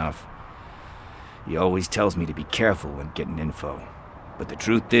 Funny enough. He always tells me to be careful when getting info. But the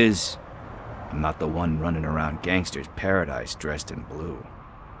truth is, I'm not the one running around gangster's paradise dressed in blue.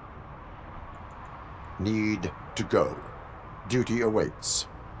 Need to go. Duty awaits.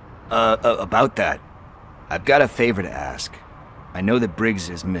 About that, I've got a favor to ask. I know that Briggs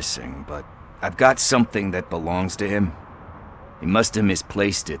is missing, but I've got something that belongs to him. He must have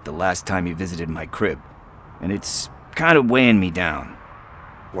misplaced it the last time he visited my crib, and it's kind of weighing me down.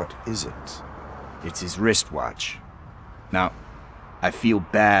 What is it? It's his wristwatch. Now, I feel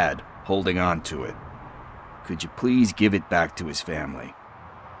bad holding on to it. Could you please give it back to his family?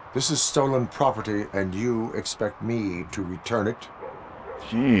 This is stolen property, and you expect me to return it?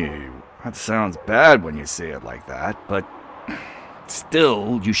 Gee, that sounds bad when you say it like that, but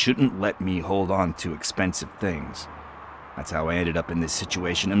still, you shouldn't let me hold on to expensive things. That's how I ended up in this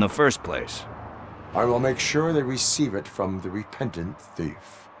situation in the first place. I will make sure they receive it from the repentant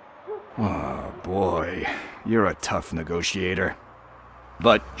thief. Oh, boy. You're a tough negotiator.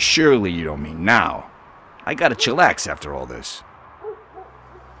 But surely you don't mean now. I gotta chillax after all this.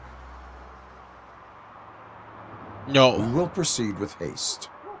 No. We will proceed with haste.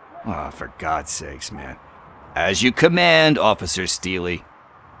 Ah, for God's sakes, man. As you command, Officer Steely.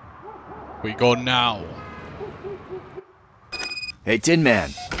 We go now. Hey, Tin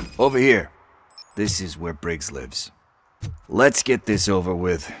Man, over here. This is where Briggs lives. Let's get this over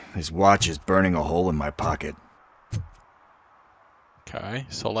with. His watch is burning a hole in my pocket. Okay,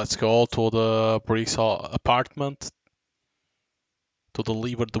 so let's go to the Briggs apartment to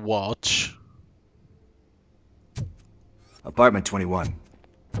deliver the watch. Apartment 21.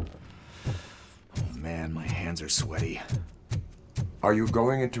 Oh man, my hands are sweaty. Are you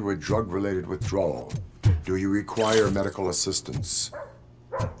going into a drug-related withdrawal? Do you require medical assistance?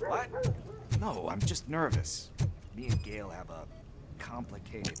 What? No, I'm just nervous. Me and Gail have a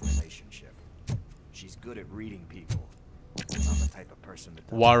complicated relationship. She's good at reading people. I'm the type of person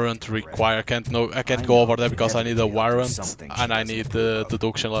that warrant required. I can't go over there because I need a warrant and I need the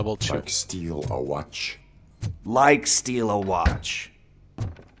deduction level 2. Like steal a watch? Like steal a watch.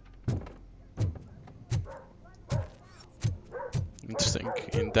 Interesting.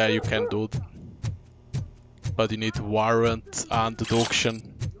 In there you can do, but you need warrant and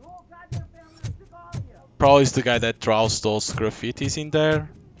deduction. Probably is the guy that draws those graffitis in there.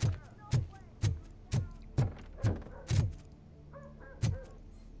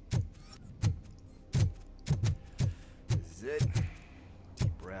 This is it.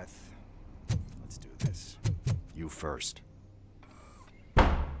 Deep breath. Let's do this. You first.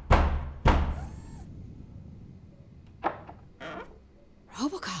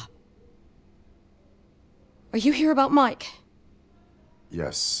 RoboCop. Are you here about Mike?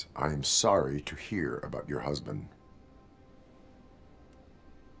 Yes, I am sorry to hear about your husband.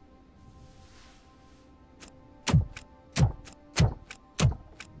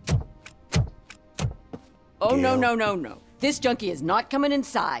 Oh, no, no, no, no. This junkie is not coming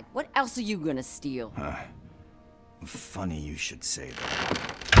inside. What else are you gonna steal? Funny you should say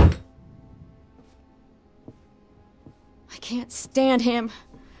that. I can't stand him.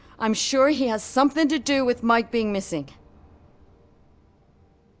 I'm sure he has something to do with Mike being missing.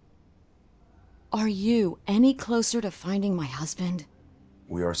 Are you any closer to finding my husband?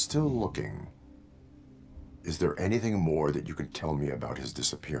 We are still looking. Is there anything more that you can tell me about his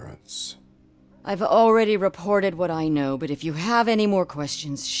disappearance? I've already reported what I know, but if you have any more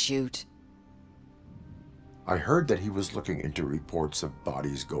questions, shoot. I heard that he was looking into reports of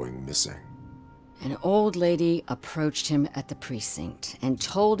bodies going missing. An old lady approached him at the precinct and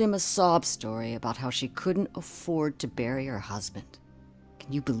told him a sob story about how she couldn't afford to bury her husband.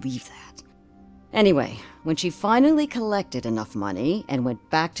 Can you believe that? Anyway, when she finally collected enough money and went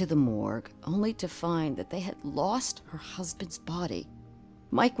back to the morgue, only to find that they had lost her husband's body,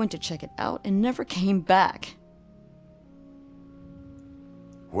 Mike went to check it out and never came back.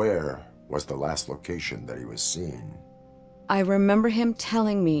 Where was the last location that he was seen? I remember him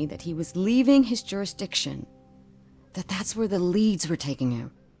telling me that he was leaving his jurisdiction, that's where the leads were taking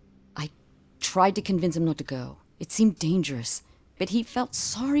him. I tried to convince him not to go. It seemed dangerous, but he felt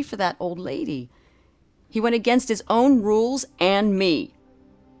sorry for that old lady. He went against his own rules and me.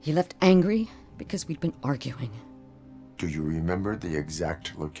 He left angry because we'd been arguing. Do you remember the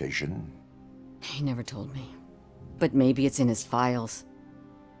exact location? He never told me, but maybe it's in his files.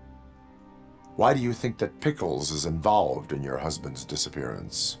 Why do you think that Pickles is involved in your husband's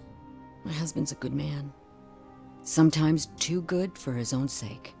disappearance? My husband's a good man. Sometimes too good for his own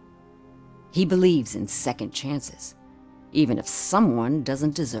sake. He believes in second chances, even if someone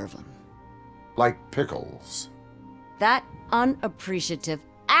doesn't deserve them. Like Pickles. That unappreciative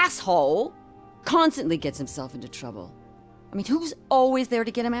asshole constantly gets himself into trouble. I mean, who's always there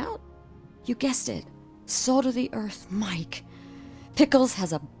to get him out? You guessed it. Salt of the earth, Mike. Pickles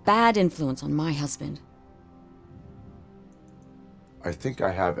has a bad influence on my husband. I think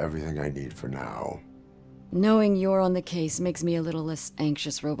I have everything I need for now. Knowing you're on the case makes me a little less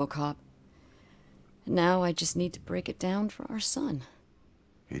anxious, RoboCop. Now I just need to break it down for our son.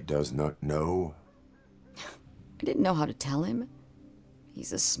 He does not know? I didn't know how to tell him.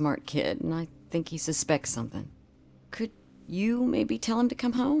 He's a smart kid, and I think he suspects something. Could you maybe tell him to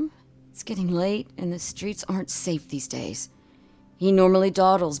come home? It's getting late, and the streets aren't safe these days. He normally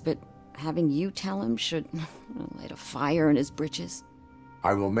dawdles, but having you tell him should light a fire in his britches.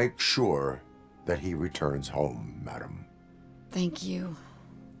 I will make sure that he returns home, madam. Thank you.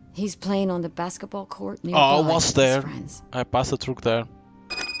 He's playing on the basketball court nearby. Oh, I was there. Friends. I passed through there.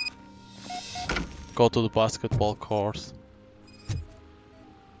 Go to the basketball court.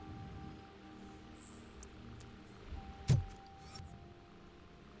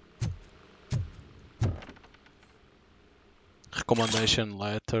 Recommendation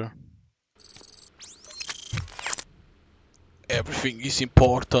letter. Everything is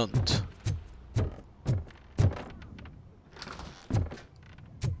important.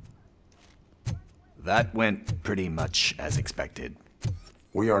 That went pretty much as expected.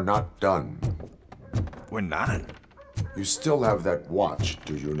 We are not done. We're not? You still have that watch,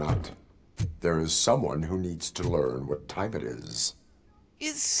 do you not? There is someone who needs to learn what time it is.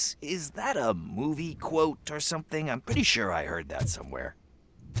 Is that a movie quote or something? I'm pretty sure I heard that somewhere.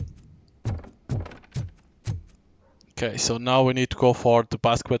 Okay, so now we need to go for the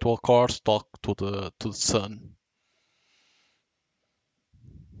basketball court, talk to the son.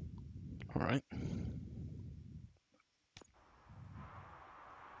 All right.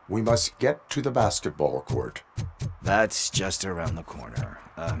 We must get to the basketball court. That's just around the corner.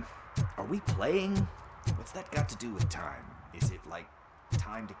 Are we playing? What's that got to do with time? Is it like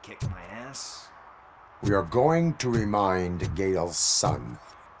time to kick my ass? We are going to remind Gail's son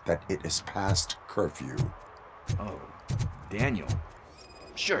that it is past curfew. Oh, Daniel.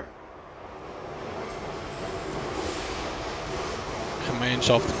 Sure. Remains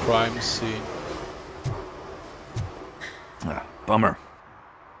of the crime scene. Bummer.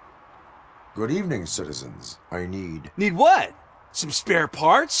 Good evening, citizens. I need... Need what? Some spare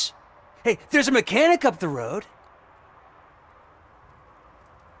parts? Hey, there's a mechanic up the road.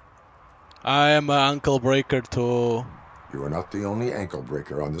 I am an ankle breaker too. You are not the only ankle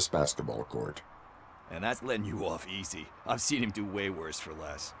breaker on this basketball court. And that's letting you off easy. I've seen him do way worse for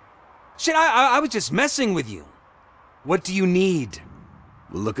less. Shit, I was just messing with you. What do you need?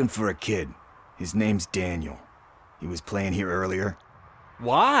 We're looking for a kid. His name's Daniel. He was playing here earlier.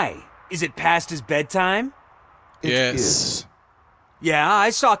 Why? Is it past his bedtime? Yes. It is. Yeah, I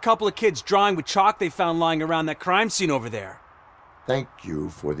saw a couple of kids drawing with chalk they found lying around that crime scene over there. Thank you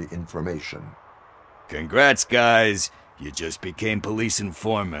for the information. Congrats, guys. You just became police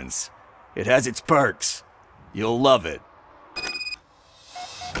informants. It has its perks. You'll love it.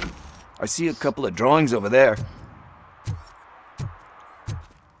 I see a couple of drawings over there.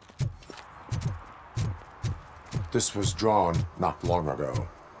 This was drawn not long ago.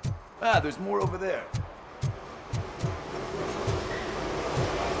 Ah, there's more over there.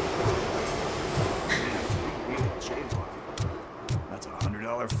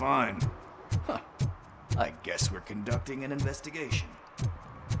 $100 fine. Huh. I guess we're conducting an investigation.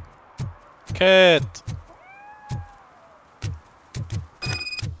 Kid!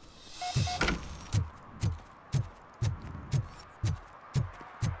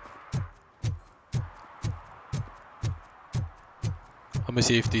 Let me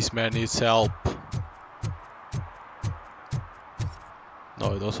see if this man needs help.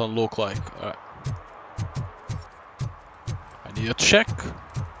 No, it doesn't look like. Alright. I need a check.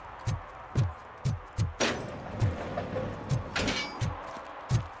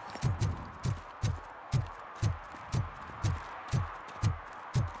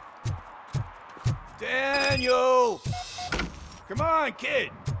 Daniel! Come on, kid!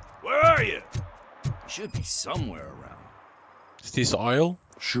 Where are you? You should be somewhere around. Is this oil?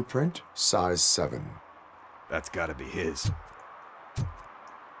 Shoe print, size 7. That's gotta be his.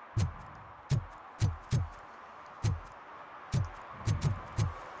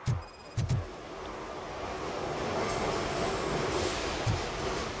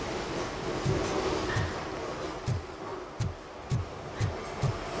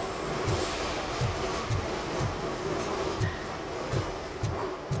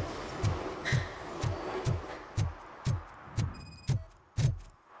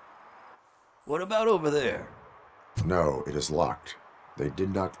 What about over there? No, it is locked. They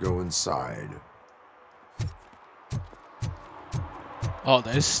did not go inside. Oh,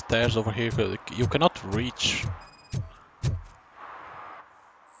 there's stairs over here. You cannot reach.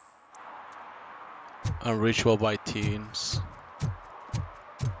 Unreachable by teens.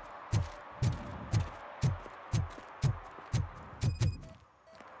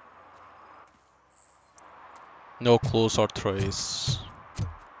 No clues or trace.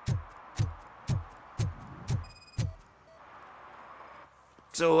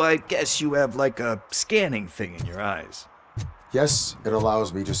 So I guess you have like a scanning thing in your eyes. Yes, it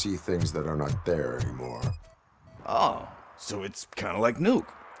allows me to see things that are not there anymore. Oh, so it's kind of like Nuke.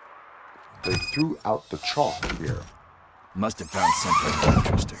 They threw out the chalk here. Must have found something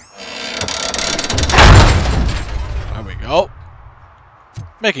interesting. There we go.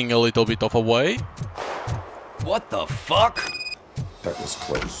 Making a little bit of a way. What the fuck? That was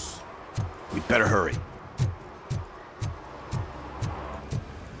close. We'd better hurry.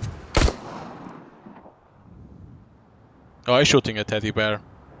 Oh, I'm shooting a teddy bear.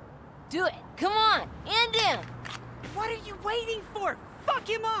 Do it. Come on. End him. What are you waiting for? Fuck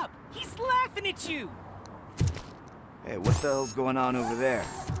him up. He's laughing at you. Hey, what the hell's going on over there?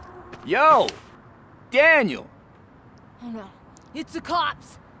 Yo! Daniel! Oh no. It's the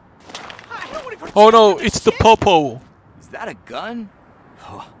cops. Oh no, it's the popo. Is that a gun?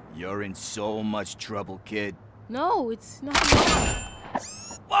 Oh, you're in so much trouble, kid. No, it's not.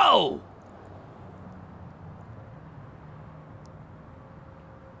 Whoa!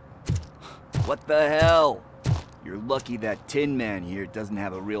 What the hell? You're lucky that Tin Man here doesn't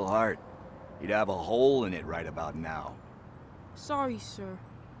have a real heart. He'd have a hole in it right about now. Sorry, sir.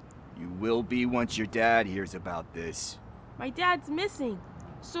 You will be once your dad hears about this. My dad's missing,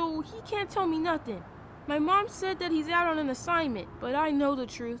 so he can't tell me nothing. My mom said that he's out on an assignment, but I know the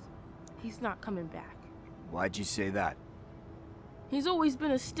truth. He's not coming back. Why'd you say that? He's always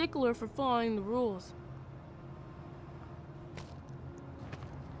been a stickler for following the rules.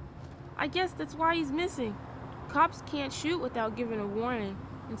 I guess that's why he's missing. Cops can't shoot without giving a warning,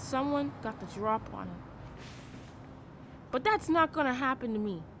 and someone got the drop on him. But that's not gonna happen to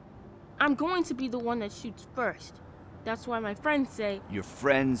me. I'm going to be the one that shoots first. That's why my friends say... Your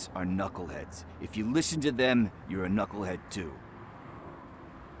friends are knuckleheads. If you listen to them, you're a knucklehead too.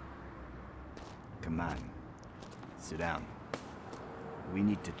 Come on. Sit down. We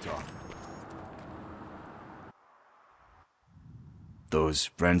need to talk. Those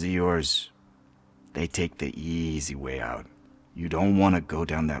friends of yours, they take the easy way out. You don't want to go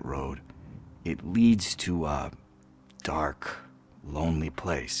down that road. It leads to a dark, lonely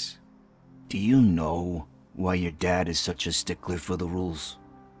place. Do you know why your dad is such a stickler for the rules?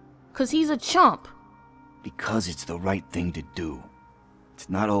 'Cause he's a chump. Because it's the right thing to do. It's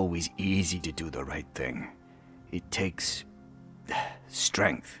not always easy to do the right thing. It takes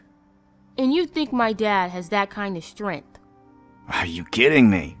strength. And you think my dad has that kind of strength? Are you kidding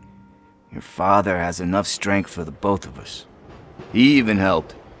me? Your father has enough strength for the both of us. He even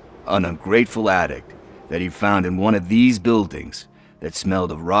helped an ungrateful addict that he found in one of these buildings that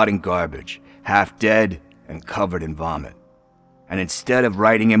smelled of rotting garbage, half dead and covered in vomit. And instead of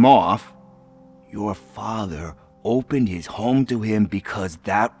writing him off, your father opened his home to him because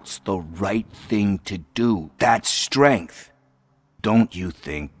that's the right thing to do. That's strength. Don't you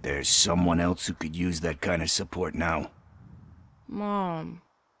think there's someone else who could use that kind of support now? Mom.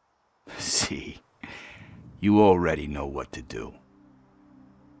 See, you already know what to do.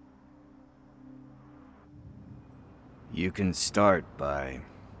 You can start by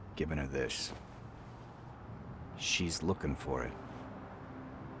giving her this. She's looking for it.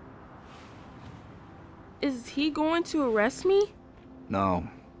 Is he going to arrest me? No,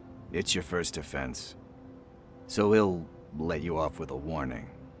 it's your first offense. So he'll let you off with a warning.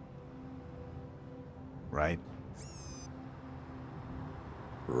 Right?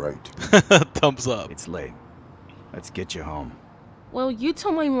 Right. Thumbs up. It's late. Let's get you home. Well, you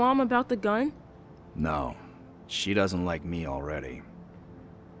told my mom about the gun? No, she doesn't like me already.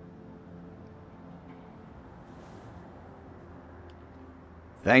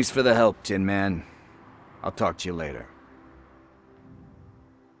 Thanks for the help, Tin Man. I'll talk to you later.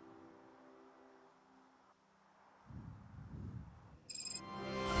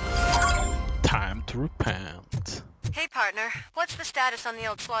 Time to repent. Hey, partner. What's the status on the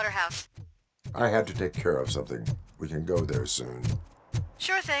old slaughterhouse? I had to take care of something. We can go there soon.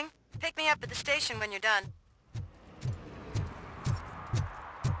 Sure thing. Pick me up at the station when you're done.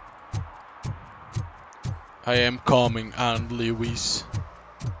 I am coming, Aunt Lewis.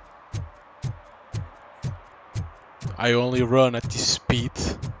 I only run at this speed.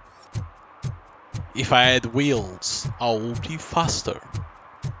 If I had wheels, I would be faster.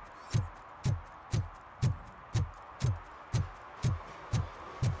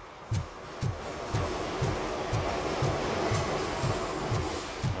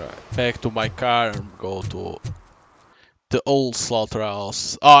 Alright, back to my car and go to the old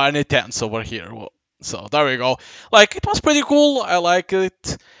slaughterhouse. Oh, and it ends over here. So there we go. Like, it was pretty cool. I like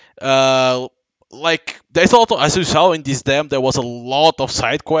it. Like, there's also, as you saw in this demo, there was a lot of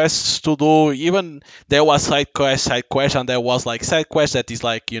side quests to do. Even there was side quest, and there was like side quest that is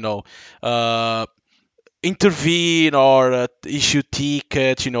like, you know, intervene or issue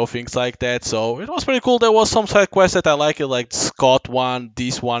tickets, you know, things like that. So it was pretty cool. There was some side quests that I like, like Scott one,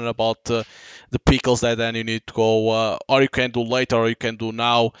 this one about the pickles that then you need to go, or you can do later, or you can do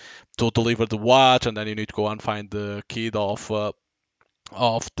now to deliver the watch, and then you need to go and find the kid of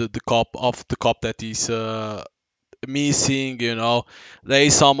the cop that is missing. You know, there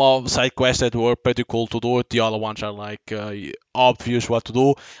is some of side quests that were pretty cool to do. The other ones are like obvious what to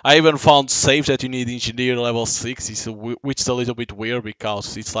do. I even found saves that you need engineer level 6, which is a little bit weird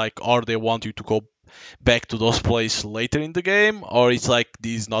because it's like, or they want you to go back to those places later in the game, or it's like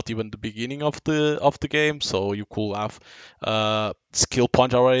this is not even the beginning of the game, so you could have skill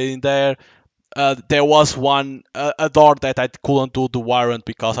punch already in there. There was one a door that I couldn't do the warrant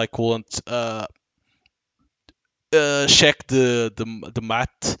because I couldn't check the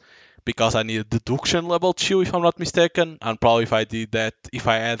math because I needed deduction level 2 if I'm not mistaken, and probably if I did that, if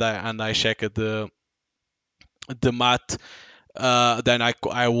I had and I checked the math, then I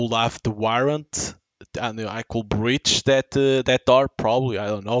would have the warrant and I could breach that door probably. I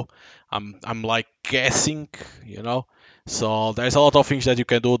don't know. I'm like guessing, you know. So there's a lot of things that you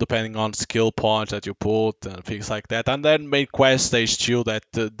can do depending on skill points that you put and things like that. And then main quest stage 2 at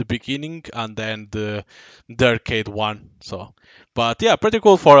the beginning, and then the arcade one. So, but yeah, pretty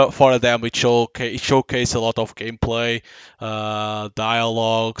cool for them. It showcased a lot of gameplay,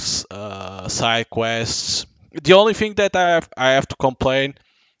 dialogues, side quests. The only thing that I have to complain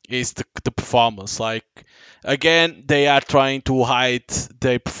is the performance. Like, again, they are trying to hide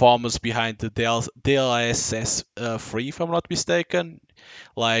their performance behind the DLSS 3, if I'm not mistaken.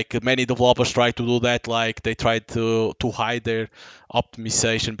 Like, many developers try to do that. Like, they try to hide their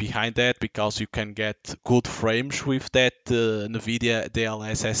optimization behind that because you can get good frames with that NVIDIA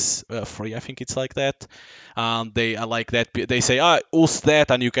DLSS 3, I think it's like that. They are like that. They say, use that,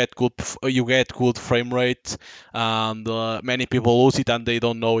 and you get good frame rate. And many people use it, and they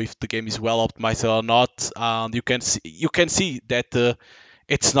don't know if the game is well optimized or not. And you can see that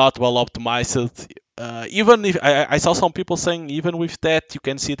it's not well optimized. Even if I saw some people saying, even with that, you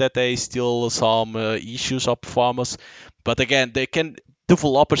can see that there is still some issues of performance. But again,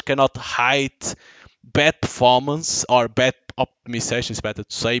 developers cannot hide bad performance or bad optimization, is better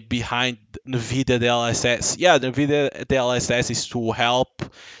to say, behind NVIDIA DLSS. Yeah, the NVIDIA DLSS is to help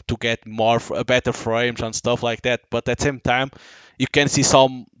to get better frames and stuff like that. But at the same time, you can see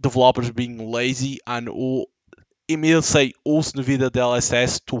some developers being lazy and who immediately say use NVIDIA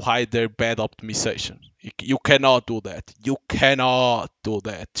DLSS to hide their bad optimization. You cannot do that. You cannot do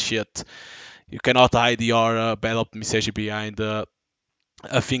that shit. You cannot hide your bad optimization behind a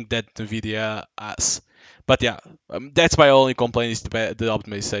thing that NVIDIA has. But yeah, that's my only complaint is the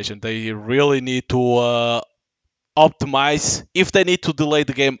optimization. They really need to optimize. If they need to delay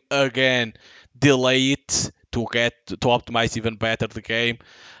the game again, delay it to optimize even better the game.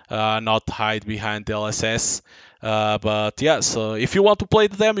 not hide behind the LSS. But yeah, so if you want to play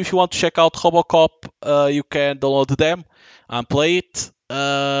them, if you want to check out RoboCop, you can download them and play it.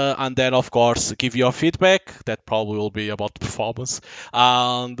 And then, of course, give your feedback. That probably will be about the performance.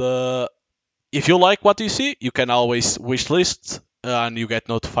 And if you like what you see, you can always wishlist and you get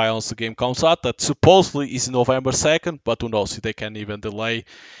notified once the game comes out. That supposedly is November 2nd, but who knows? They can even delay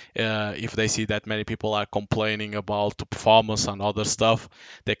if they see that many people are complaining about the performance and other stuff.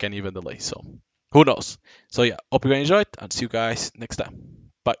 They can even delay. So who knows? So yeah, hope you enjoyed and see you guys next time.